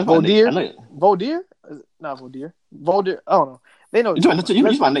 You know that's Voldier. Voldier? Not Voldier. Voldier. I don't know. They know. You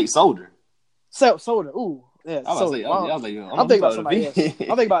about Nate Solder. Solder. Ooh, yeah. I'm thinking about somebody else. I'm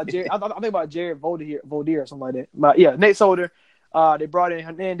thinking about Jared. I think about Jared Voldier or something like that. But yeah, Nate Solder. They brought in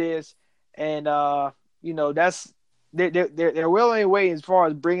Hernandez, and you know they're well on their way as far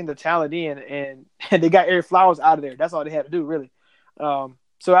as bringing the talent in, and they got Eric Flowers out of there. That's all they had to do, really.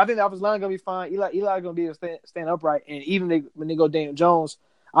 So I think the offensive line is going to be fine. Eli is going to be able to stand upright. And even when they go Daniel Jones,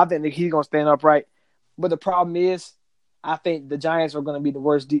 I think that he's going to stand upright. But the problem is, I think the Giants are going to be the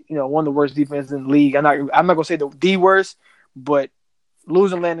worst, one of the worst defenses in the league. I'm not going to say the worst, but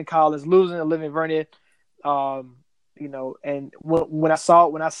losing Landon Collins, losing Olivin Vernier, and when I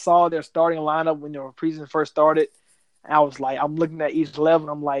saw their starting lineup when the preseason first started, I was like, I'm looking at each level,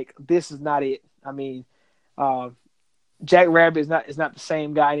 and I'm like, this is not it. I mean, Jack Rabbit is not the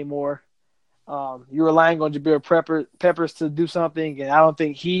same guy anymore. You're relying on Jabril Peppers to do something, and I don't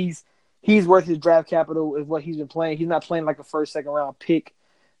think he's worth his draft capital with what he's been playing. He's not playing like a first, second round pick.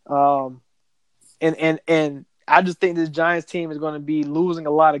 And I just think this Giants team is going to be losing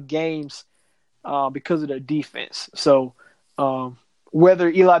a lot of games because of their defense. So whether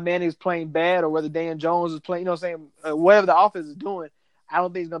Eli Manning is playing bad or whether Dan Jones is playing, whatever the offense is doing, I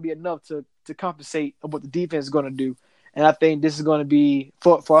don't think it's going to be enough to compensate of what the defense is going to do. And I think this is going to be,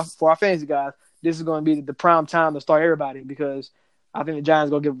 for our fantasy guys, this is going to be the prime time to start everybody because I think the Giants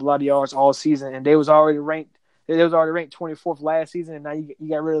are going to give up a lot of yards all season. And they was already ranked 24th last season, and now you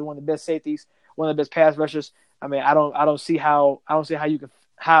got rid of one of the best safeties, one of the best pass rushers. I mean, I don't see how you can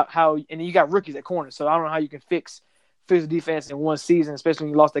and you got rookies at corner, so I don't know how you can fix the defense in one season, especially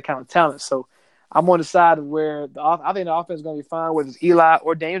when you lost that kind of talent. So I'm on the side of where I think the offense is going to be fine, whether it's Eli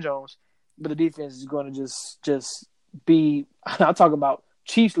or Daniel Jones, but the defense is going to just be. I'm talking about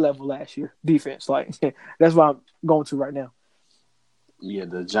Chiefs level last year defense. Like that's what I'm going to right now. Yeah,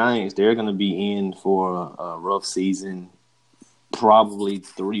 the Giants, they're going to be in for a rough season, probably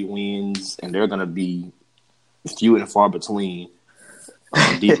 3 wins, and they're going to be few and far between.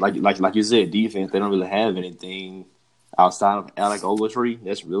 Like you said, defense, they don't really have anything outside of Alec Ogletree.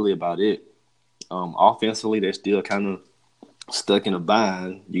 That's really about it. Offensively, they're still kind of stuck in a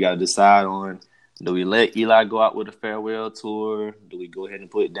bind. You got to decide on, do we let Eli go out with a farewell tour? Do we go ahead and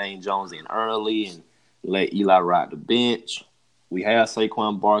put Daniel Jones in early and let Eli ride the bench? We have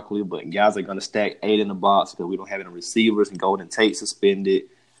Saquon Barkley, but guys are going to stack 8 in the box because we don't have any receivers, and Golden Tate suspended.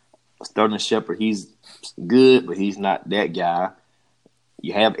 Sterling Shepard, he's good, but he's not that guy.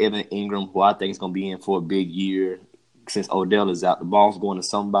 You have Evan Ingram, who I think is going to be in for a big year since Odell is out. The ball's going to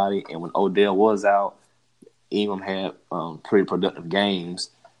somebody, and when Odell was out, Ingram had pretty productive games.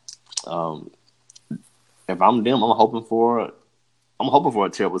 If I'm them, I'm hoping for a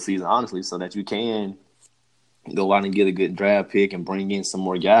terrible season, honestly, so that you can go out and get a good draft pick and bring in some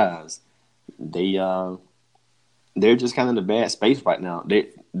more guys. They're just kind of in a bad space right now.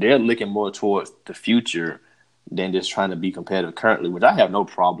 They're looking more towards the future than just trying to be competitive currently, which I have no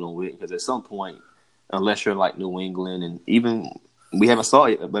problem with, because at some point, unless you're like New England, and even we haven't saw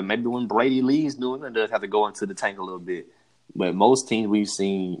it, but maybe when Brady leaves, New England does have to go into the tank a little bit. But most teams we've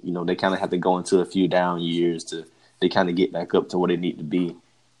seen, they kind of have to go into a few down years to kind of get back up to where they need to be.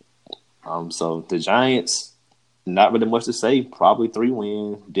 So the Giants, not really much to say. Probably 3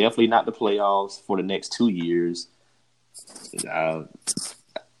 wins. Definitely not the playoffs for the next 2 years. I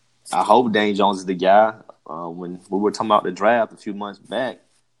hope Daniel Jones is the guy. When we were talking about the draft a few months back,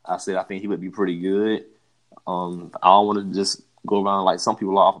 I said I think he would be pretty good. I don't want to just go around like some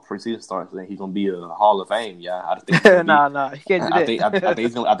people are off a preseason start saying he's gonna be a Hall of Fame. Yeah, I think nah, he can't do that. I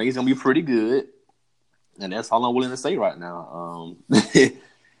think he's gonna be pretty good, and that's all I'm willing to say right now.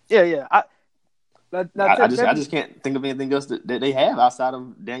 Yeah. I just can't think of anything else that they have outside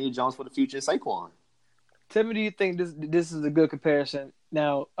of Daniel Jones for the future and Saquon. Tell me, do you think this is a good comparison?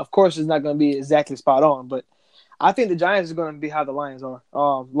 Now, of course, it's not going to be exactly spot on, but I think the Giants are going to be how the Lions are.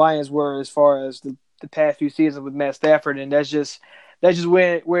 Lions were as far as the past few seasons with Matt Stafford, and that's just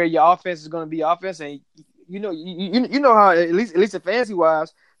where your offense is going to be offense. And you know how at least in fantasy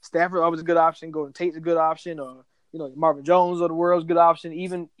wise, Stafford always a good option. Golden Tate's a good option, or Marvin Jones of the world's a good option.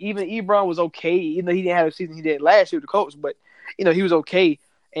 Even Ebron was okay, even though he didn't have the season he did last year with the Colts, but he was okay.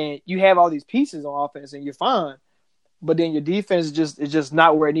 And you have all these pieces on offense, and you're fine. But then your defense is just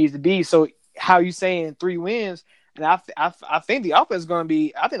not where it needs to be. So how you saying 3 wins? And I think the offense is going to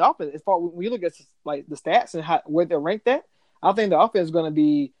be. I think the offense, as far when you look at like the stats and where they're ranked at, I think the offense is going to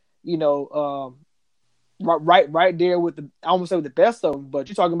be right there with I almost say with the best of them. But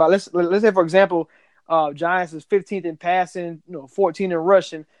you're talking about let's say for example, Giants is 15th in passing, 14th in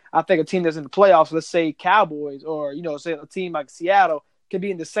rushing. I think a team that's in the playoffs, let's say Cowboys, or say a team like Seattle, could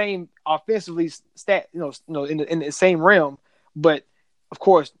be in the same offensively stat, in the same realm, but of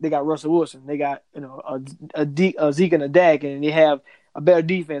course they got Russell Wilson, they got a Zeke and a Dak, and they have a better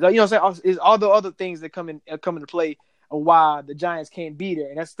defense. What I'm saying? Is all the other things that come into play of why the Giants can't be there,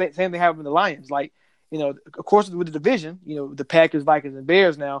 and that's the same thing happened with the Lions. Like of course with the division, the Packers, Vikings, and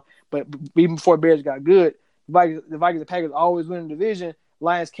Bears now, but even before Bears got good, the Vikings and Packers always win the division.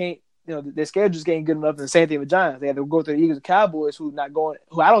 Lions can't. Their schedule just ain't good enough. And the same thing with Giants. They have to go through the Eagles and Cowboys, who I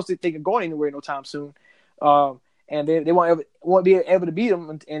don't think are going anywhere no time soon. And they won't be able to beat them,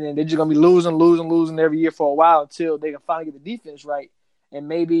 and then they're just gonna be losing every year for a while until they can finally get the defense right. And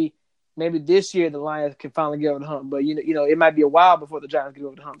maybe this year the Lions can finally get over the hump. But it might be a while before the Giants get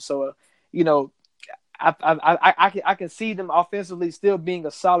over the hump. So I can see them offensively still being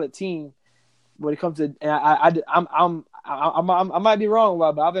a solid team when it comes to. And I might be wrong,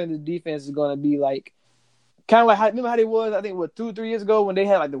 Rob, but I think the defense is going to be like kind of like remember how they was, I think, 2-3 years ago when they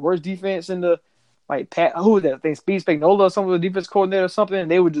had like the worst defense in the who was that? I think Steve Spagnuolo or some of the defense coordinator or something,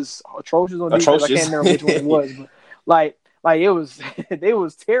 and they were just atrocious on defense. I can't remember which one it was, but like it was they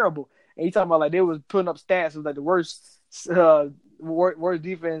was terrible. And you talking about like they was putting up stats of like the worst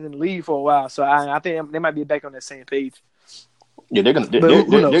defense in the league for a while. So I think they might be back on that same page. Yeah, they're gonna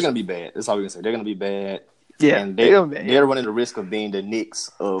be bad. That's all we can say. They're gonna be bad. Yeah, and they're running the risk of being the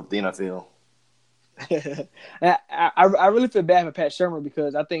Knicks of the NFL. I really feel bad for Pat Shermer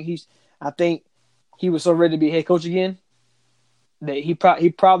because I think he was so ready to be head coach again that he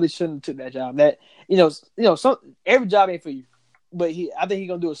probably shouldn't have took that job. That every job ain't for you, but I think he's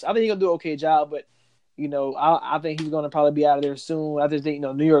gonna do an okay job. But I think he's gonna probably be out of there soon. I just think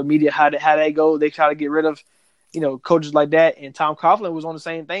New York media how they go, they try to get rid of coaches like that. And Tom Coughlin was on the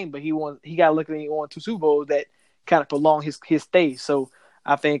same thing, but he got lucky and he won 2 Super Bowls that kind of prolonged his stay. So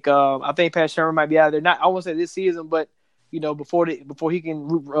I think Pat Shermer might be out of there. Not I won't say this season, but before he can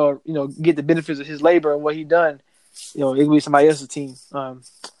get the benefits of his labor and what he done, it will be somebody else's team.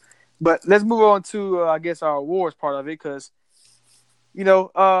 But let's move on to I guess our awards part of it because the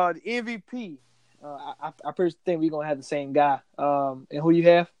MVP. I pretty think we're gonna have the same guy. And who you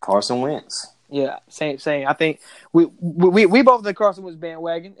have? Carson Wentz. Yeah, same. I think we both think Carson Wentz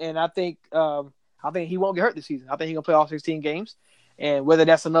bandwagon, and I think he won't get hurt this season. I think he's gonna play all 16 games, and whether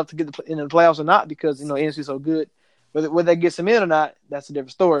that's enough to get into the playoffs or not, because the NFC is so good, whether that gets him in or not, that's a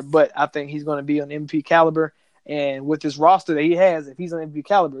different story. But I think he's gonna be on MVP caliber, And with this roster that he has, if he's on MVP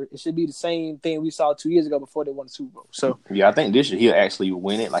caliber, it should be the same thing we saw 2 years ago before they won the Super Bowl. So yeah, I think this year he'll actually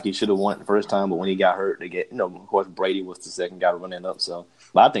win it. Like he should have won it the first time, but when he got hurt, they get of course Brady was the second guy running up. So,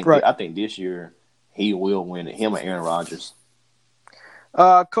 but I think this year he will win it. Him and Aaron Rodgers.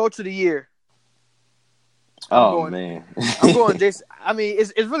 Coach of the year. Man, I'm going Jason. I mean,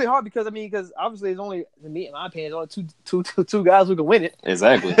 it's really hard because obviously it's only, in my opinion, it's only two guys who can win it.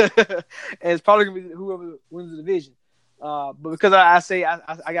 Exactly. And it's probably gonna be whoever wins the division. But because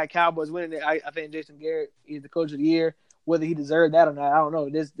I got Cowboys winning it, I think Jason Garrett is the coach of the year. Whether he deserved that or not, I don't know.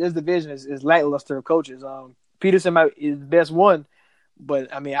 This division is lackluster of coaches. Peterson is the best one,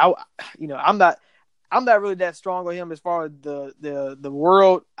 but I mean, I'm not really that strong on him as far as the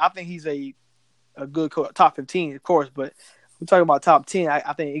world. I think he's a good coach, top 15, of course, but we're talking about top 10.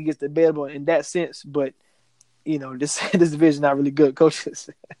 I think it gets debatable in that sense, but this division not really good coaches.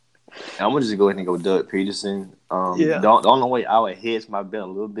 I'm gonna just go ahead and go Doug Peterson. The only way I would hedge my bet a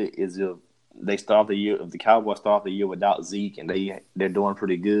little bit is if the Cowboys start the year without Zeke and they're doing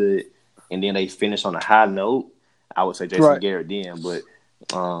pretty good, and then they finish on a high note. I would say Jason Garrett then, but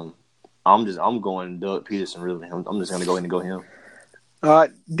I'm going Doug Peterson. Really, I'm just gonna go ahead and go him.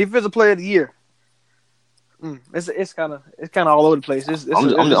 Defensive player of the year. It's kind of all over the place.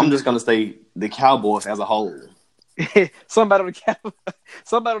 I'm just gonna say the Cowboys as a whole. Somebody on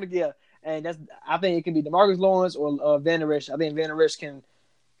the and I think it can be DeMarcus Lawrence or Van Der Esch. I think Van Der Esch can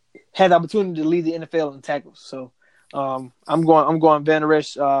have the opportunity to lead the NFL in tackles. So I'm going Van Der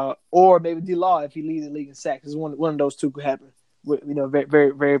Esch or maybe D-Law if he leads the league in sacks. It's one of those two could happen. Very very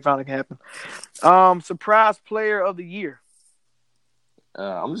very finally can happen. Surprise player of the year.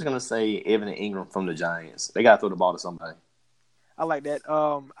 I'm just gonna say Evan and Ingram from the Giants. They gotta throw the ball to somebody. I like that.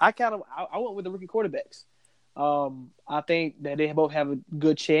 I went with the rookie quarterbacks. I think that they both have a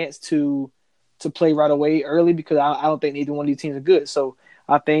good chance to play right away early because I don't think either one of these teams are good. So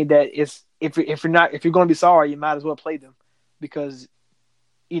I think that if you're going to be sorry, you might as well play them because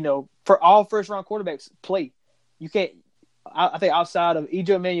for all first round quarterbacks play. You can't. I think outside of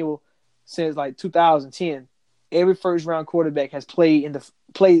E.J. Manuel since like 2010. Every first-round quarterback has played at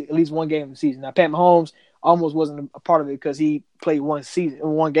least one game in the season. Now, Pat Mahomes almost wasn't a part of it because he played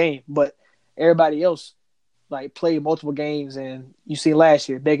one game, but everybody else played multiple games. And you see last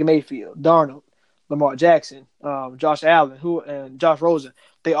year, Baker Mayfield, Darnold, Lamar Jackson, Josh Allen, and Josh Rosen.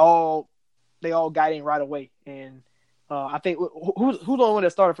 They all got in right away. And I think who's the only one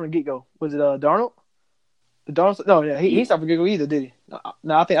that started from the get-go? Was it Darnold? No, he started from the get-go either, did he?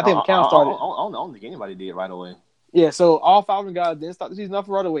 No, I think McCown started. I don't think anybody did right away. Yeah, so all 5 of them guys didn't start the season off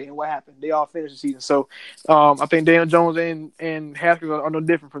right away, and what happened? They all finished the season. So I think Daniel Jones and Haskins are no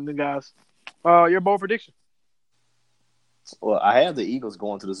different from the guys. Your bold prediction? Well, I have the Eagles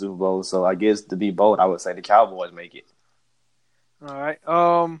going to the Super Bowl, so I guess to be bold, I would say the Cowboys make it. All right.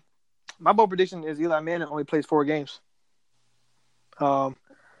 My bold prediction is Eli Manning only plays 4 games.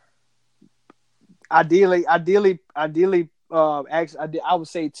 Ideally, actually, I would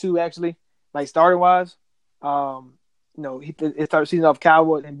say 2 actually, like starting wise. He started season off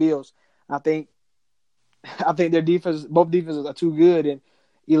Cowboys and Bills. I think their defense, both defenses are too good, and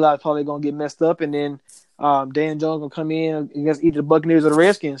Eli's probably gonna get messed up, and then Dan Jones gonna come in against either the Buccaneers or the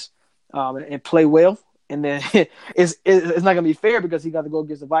Redskins and play well, and then it's not gonna be fair because he got to go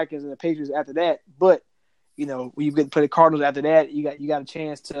against the Vikings and the Patriots after that. But when you get to play the Cardinals after that, you got a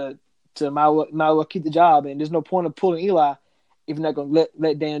chance to might well keep the job, and there's no point of pulling Eli if you're not going to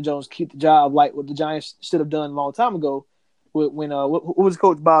let Dan Jones keep the job like what the Giants should have done a long time ago. When what was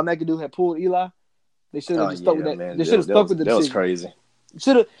Coach Bob McAdoo had pulled Eli, they should have stuck with that. Man. They should have stuck with the decision. That was crazy.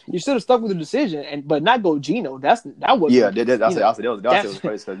 You should have stuck with the decision, but not go Geno. That was that was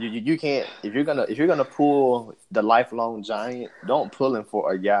crazy. Because you can't if you're gonna pull the lifelong Giant, don't pull him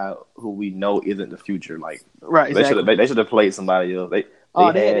for a guy who we know isn't the future. Like exactly. They should have played somebody else. They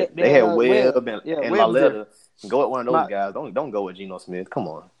had Webb and Lauletta. Go at one of those guys. Don't go with Geno Smith. Come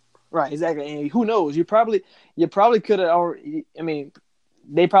on. Right, exactly. And who knows? You probably could have. I mean,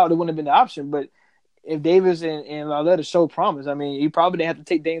 they probably wouldn't have been the option. But if Davis and Lauletta show promise, I mean, you probably didn't have to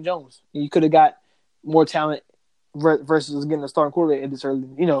take Dan Jones. You could have got more talent versus getting a starting quarterback at this early.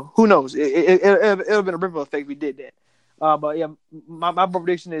 Who knows? It would have been a ripple effect if we did that. But yeah, my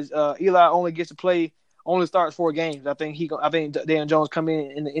prediction is Eli only gets to play. Only starts 4 games. I think Dan Jones come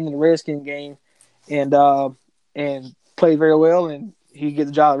in the Redskins game and play very well, and he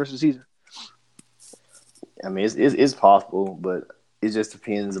gets the job the rest of the season. I mean, it's possible, but it just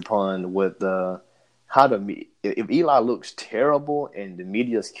depends upon if Eli looks terrible and the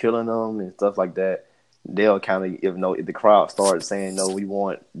media's killing him and stuff like that, they'll kind of if the crowd starts saying no, we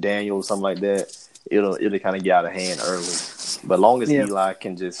want Daniel or something like that. it'll kind of get out of hand early. But long as Eli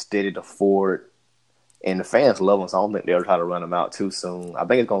can just steady the forward, and the fans love him, so I don't think they'll try to run him out too soon. I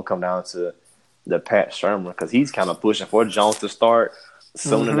think it's going to come down to the Pat Shermer because he's kind of pushing for Jones to start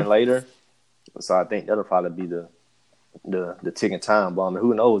sooner than later. So I think that'll probably be the ticking time bomb. And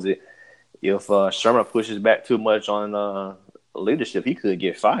who knows it? If Shermer pushes back too much on leadership, he could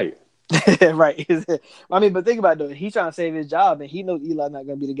get fired. Right. I mean, but think about it, though. He's trying to save his job, and he knows Eli's not going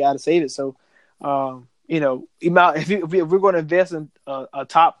to be the guy to save it. So, if we're going to invest in a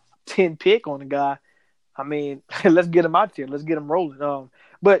top 10 pick on a guy, I mean, let's get him out there. Let's get him rolling.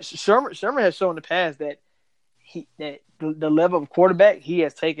 But Shermer has shown in the past that the level of quarterback he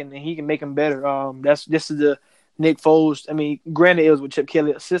has taken, and he can make him better. This is the Nick Foles. I mean, granted, it was with Chip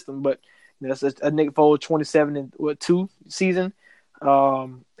Kelly's system, but that's a Nick Foles 27-2 season.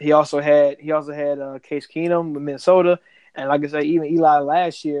 He also had Case Keenum with Minnesota, and like I said, even Eli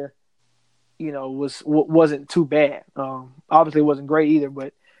last year, wasn't too bad. Obviously, it wasn't great either,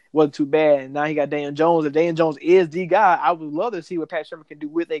 but wasn't too bad. And now he got Daniel Jones. If Daniel Jones is the guy, I would love to see what Pat Shermer can do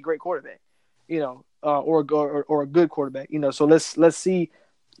with a great quarterback, or a good quarterback. So let's see.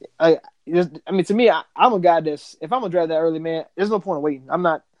 I mean, to me, I'm a guy that's if I'm gonna draft that early, man, there's no point in waiting.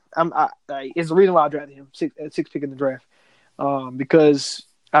 It's the reason why I drafted him six pick in the draft. Because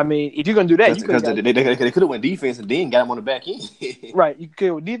I mean, if you're gonna do that, because they could have went defense and then got him on the back end. Right, you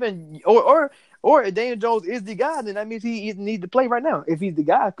could defense or if Daniel Jones is the guy, then that means he needs to play right now. If he's the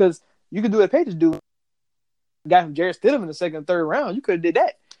guy, because you could do what Patriots do. Guy from Jarrett Stidham in the second and third round, you could have did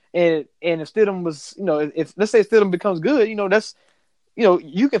that. And if Stidham was, if let's say Stidham becomes good, that's,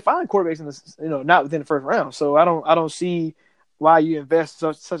 you can find quarterbacks in this, not within the first round. So I don't see why you invest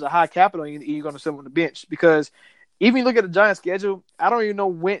such a high capital and you're going to sit him on the bench, because even you look at the Giants' schedule, I don't even know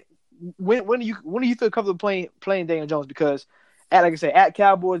when do you feel comfortable playing Daniel Jones, because at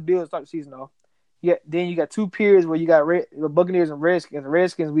Cowboys, Bills start the season off. Yeah, then you got two periods where you got the Buccaneers and Redskins. The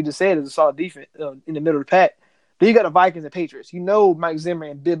Redskins, we just said, is a solid defense in the middle of the pack. Then you got the Vikings and Patriots. Mike Zimmer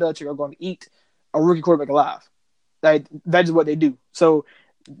and Bill Belichick are going to eat a rookie quarterback alive. Like, that's just what they do. So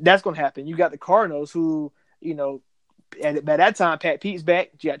that's going to happen. You got the Cardinals, who, at that time, Pat Pete's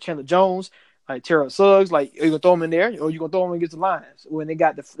back. You got Chandler Jones, like Terrell Suggs. Like, are you going to throw them in there, or are you going to throw them against the Lions when they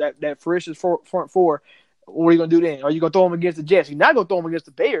got that ferocious front four? What are you going to do then? Are you going to throw them against the Jets? You're not going to throw them against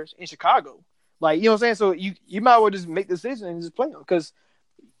the Bears in Chicago. Like, you know what I'm saying? So you might as well just make the decision and just play them, because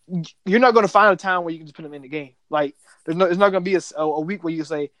you're not going to find a time where you can just put them in the game. Like, it's not going to be a week where you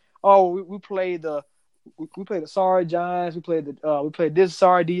say, oh, we played the sorry Giants, we played this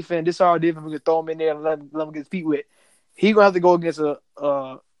sorry defense, we're going to throw him in there and let him get his feet wet. He's going to have to go against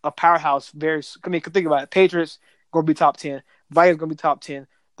a powerhouse. Think about it. Patriots going to be top 10. Vikings going to be top 10.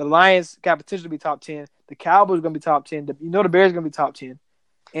 The Lions got potential to be top 10. The Cowboys going to be top 10. The Bears going to be top 10.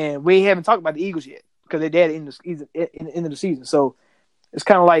 And we haven't talked about the Eagles yet, because they're dead in the season. So it's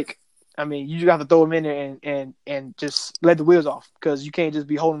kind of like, I mean, you just have to throw him in there and just let the wheels off, because you can't just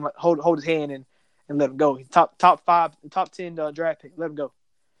be hold his hand and let him go. Top 10 draft pick, let him go.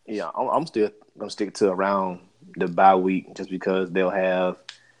 Yeah, I'm still gonna stick to around the bye week, just because they're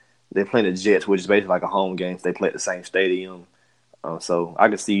playing the Jets, which is basically like a home game. So they play at the same stadium, so I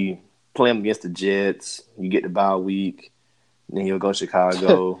can see playing them against the Jets. You get the bye week. Then he'll go to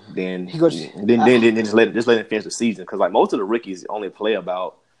Chicago. then just let him finish the season, because like most of the rookies only play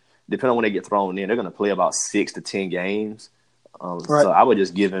about, depending on when they get thrown in, they're going to play about 6 to 10 games. Right. So I would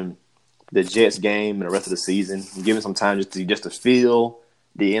just give him the Jets game and the rest of the season, give him some time just to feel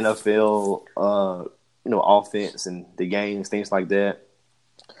the NFL, offense and the games, things like that.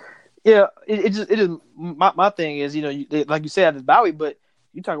 Yeah, it just my thing is, like you said, it's Bowie, but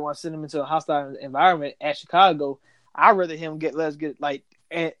you talking about sending him into a hostile environment at Chicago. I'd rather him let's get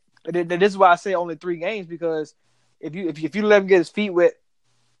and this is why I say only 3 games, because if you let him get his feet wet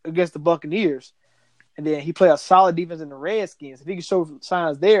against the Buccaneers, and then he play a solid defense in the Redskins, if he can show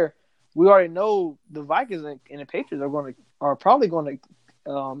signs there, we already know the Vikings and the Patriots are probably going to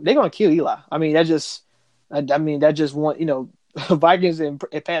they're going to kill Eli. I mean, that just want Vikings and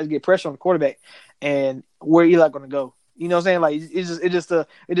Pats get pressure on the quarterback, and where Eli going to go? You know what I'm saying? Like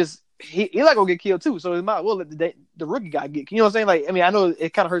Eli gonna get killed too, so it might well let the rookie guy get. You know what I'm saying? Like, I mean, I know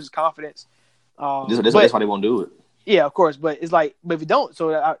it kind of hurts his confidence. That's why they won't do it. Yeah, of course, but it's like, but if you don't,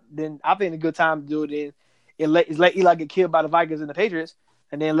 then I think a good time to do it is let Eli get killed by the Vikings and the Patriots,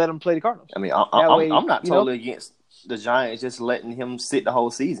 and then let him play the Cardinals. I mean, I'm not totally against the Giants just letting him sit the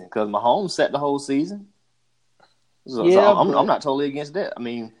whole season, because Mahomes sat the whole season. So I'm not totally against that. I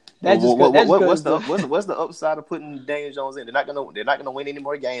mean. What's the upside of putting Daniel Jones in? They're not gonna win any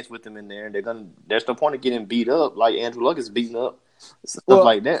more games with him in there. There's no point of getting beat up like Andrew Luck is beating up stuff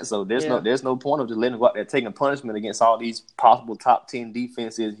like that. So there's no point of just letting him go out there taking punishment against all these possible top 10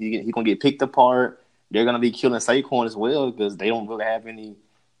 defenses. He's gonna get picked apart. They're gonna be killing Saquon as well because they don't really have any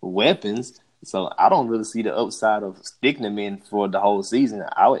weapons. So I don't really see the upside of sticking him in for the whole season.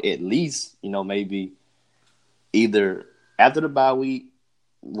 I would at least, maybe either after the bye week,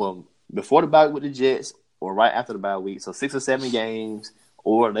 before the bye week with the Jets, or right after the bye week. So 6 or 7 games,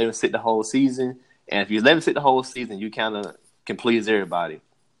 or let him sit the whole season. And if you let him sit the whole season, you kind of can please everybody.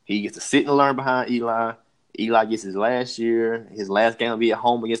 He gets to sit and learn behind Eli. Eli gets his last year. His last game will be at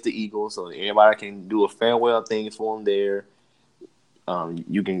home against the Eagles, so everybody can do a farewell thing for him there.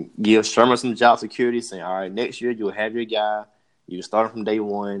 You can give Sherman some job security, saying, all right, next year you'll have your guy. You can start him from day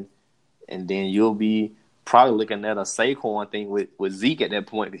one, and then you'll be probably looking at a Saquon thing with Zeke at that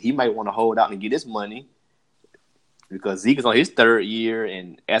point. He might want to hold out and get his money because Zeke is on his 3rd year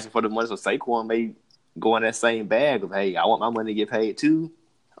and asking for the money, so Saquon may go in that same bag of, hey, I want my money to get paid too.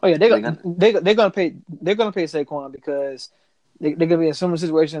 Oh yeah, they're gonna pay Saquon because they're gonna be in a similar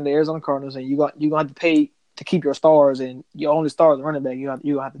situation in the Arizona Cardinals, and you're gonna have to pay to keep your stars, and your only star is the running back. You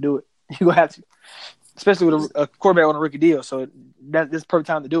gonna have to do it. You're gonna have to, especially with a quarterback on a rookie deal. So this is the perfect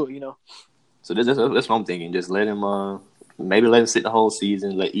time to do it. So that's what I'm thinking. Just let him maybe let him sit the whole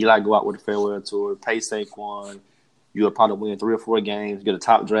season. Let Eli go out with a farewell tour. Pay Saquon. You'll probably win 3 or 4 games. Get a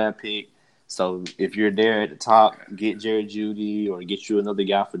top draft pick. So if you're there at the top, get Jerry Jeudy or get you another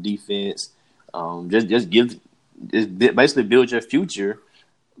guy for defense. Just basically build your future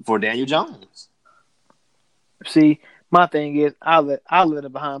for Daniel Jones. See, my thing is, I'll let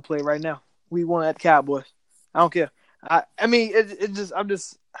it behind play right now. We won at the Cowboys. I don't care. I mean, it's just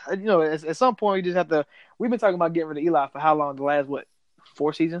at some point you just have to. We've been talking about getting rid of Eli for how long? The last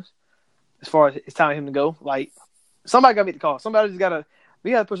 4 seasons? As far as it's time for him to go, like somebody got to make the call. Somebody just gotta. We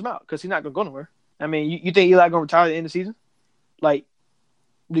got to push him out because he's not going to go nowhere. I mean, you think Eli going to retire at the end of the season? Like,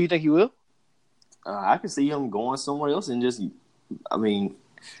 do you think he will? I can see him going somewhere else and just,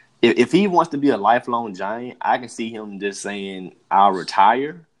 if he wants to be a lifelong Giant, I can see him just saying, I'll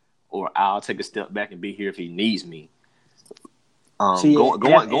retire or I'll take a step back and be here if he needs me.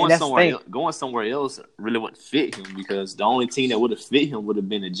 Going somewhere else really wouldn't fit him because the only team that would have fit him would have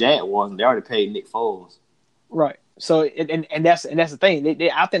been the Jaguars, and they already paid Nick Foles. Right. So and that's the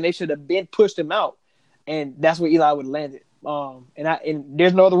thing. I think they should have been pushed him out, and that's where Eli would have landed. And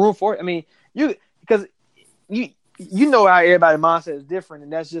there's no other room for it. I mean, because you know how everybody's mindset is different,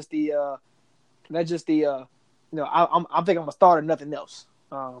 and I'm thinking I'm gonna start and nothing else.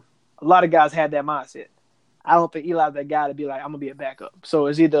 A lot of guys had that mindset. I don't think Eli's that guy to be like, I'm gonna be a backup. So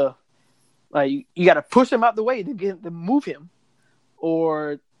it's either like you got to push him out the way to move him,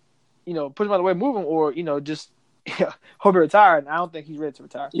 or push him out the way, move him, or just. Hope he retired. I don't think he's ready to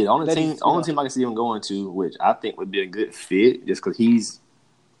retire. Yeah, the only team I can see him going to, which I think would be a good fit, just because he's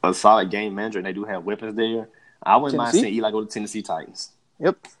a solid game manager and they do have weapons there. I wouldn't mind seeing Eli go to Tennessee Titans.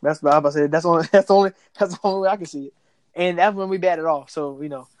 Yep, that's what I was about to say. That's the only way I can see it, and that's when we bat it off. So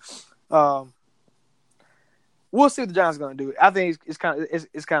we'll see what the Giants are going to do. I think it's kind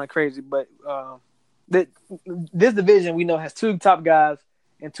of crazy, but this division we know has 2 top guys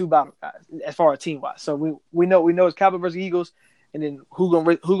and 2 bottom guys as far as team wise. So we know it's Cowboys versus Eagles, and then who's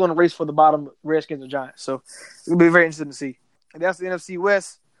gonna race for the bottom, Redskins or Giants. So it'll be very interesting to see. And that's the NFC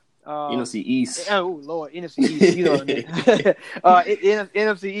West. NFC East. Oh Lord, NFC East. You know what I mean.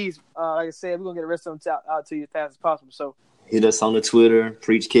 NFC East. Like I said, we're gonna get the rest of them out to you as fast as possible. So hit us on the Twitter,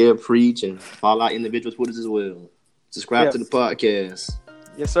 Preach Kev Preach, and follow our individual Twitters as well. Subscribe to the podcast.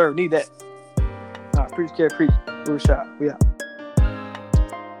 Yes, sir. Need that. All right, Preach Kev Preach. Bruce Shot. We out.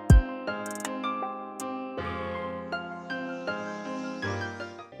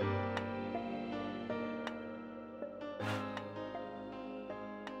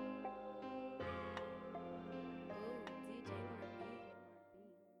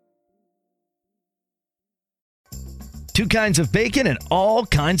 Two kinds of bacon and all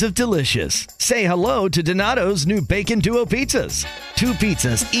kinds of delicious. Say hello to Donato's new Bacon Duo pizzas. 2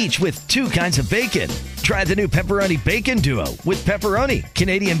 pizzas, each with 2 kinds of bacon. Try the new Pepperoni Bacon Duo with pepperoni,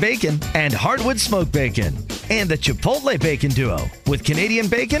 Canadian bacon, and hardwood smoked bacon. And the Chipotle Bacon Duo with Canadian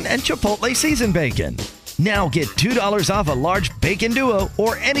bacon and Chipotle seasoned bacon. Now get $2 off a large Bacon Duo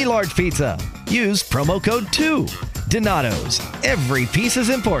or any large pizza. Use promo code 2. Donato's. Every piece is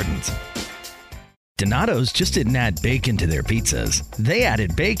important. Donato's just didn't add bacon to their pizzas. They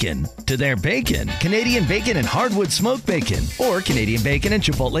added bacon to their bacon. Canadian bacon and hardwood smoked bacon. Or Canadian bacon and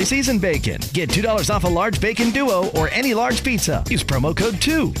Chipotle seasoned bacon. Get $2 off a large Bacon Duo or any large pizza. Use promo code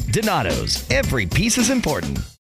 2. Donato's. Every piece is important.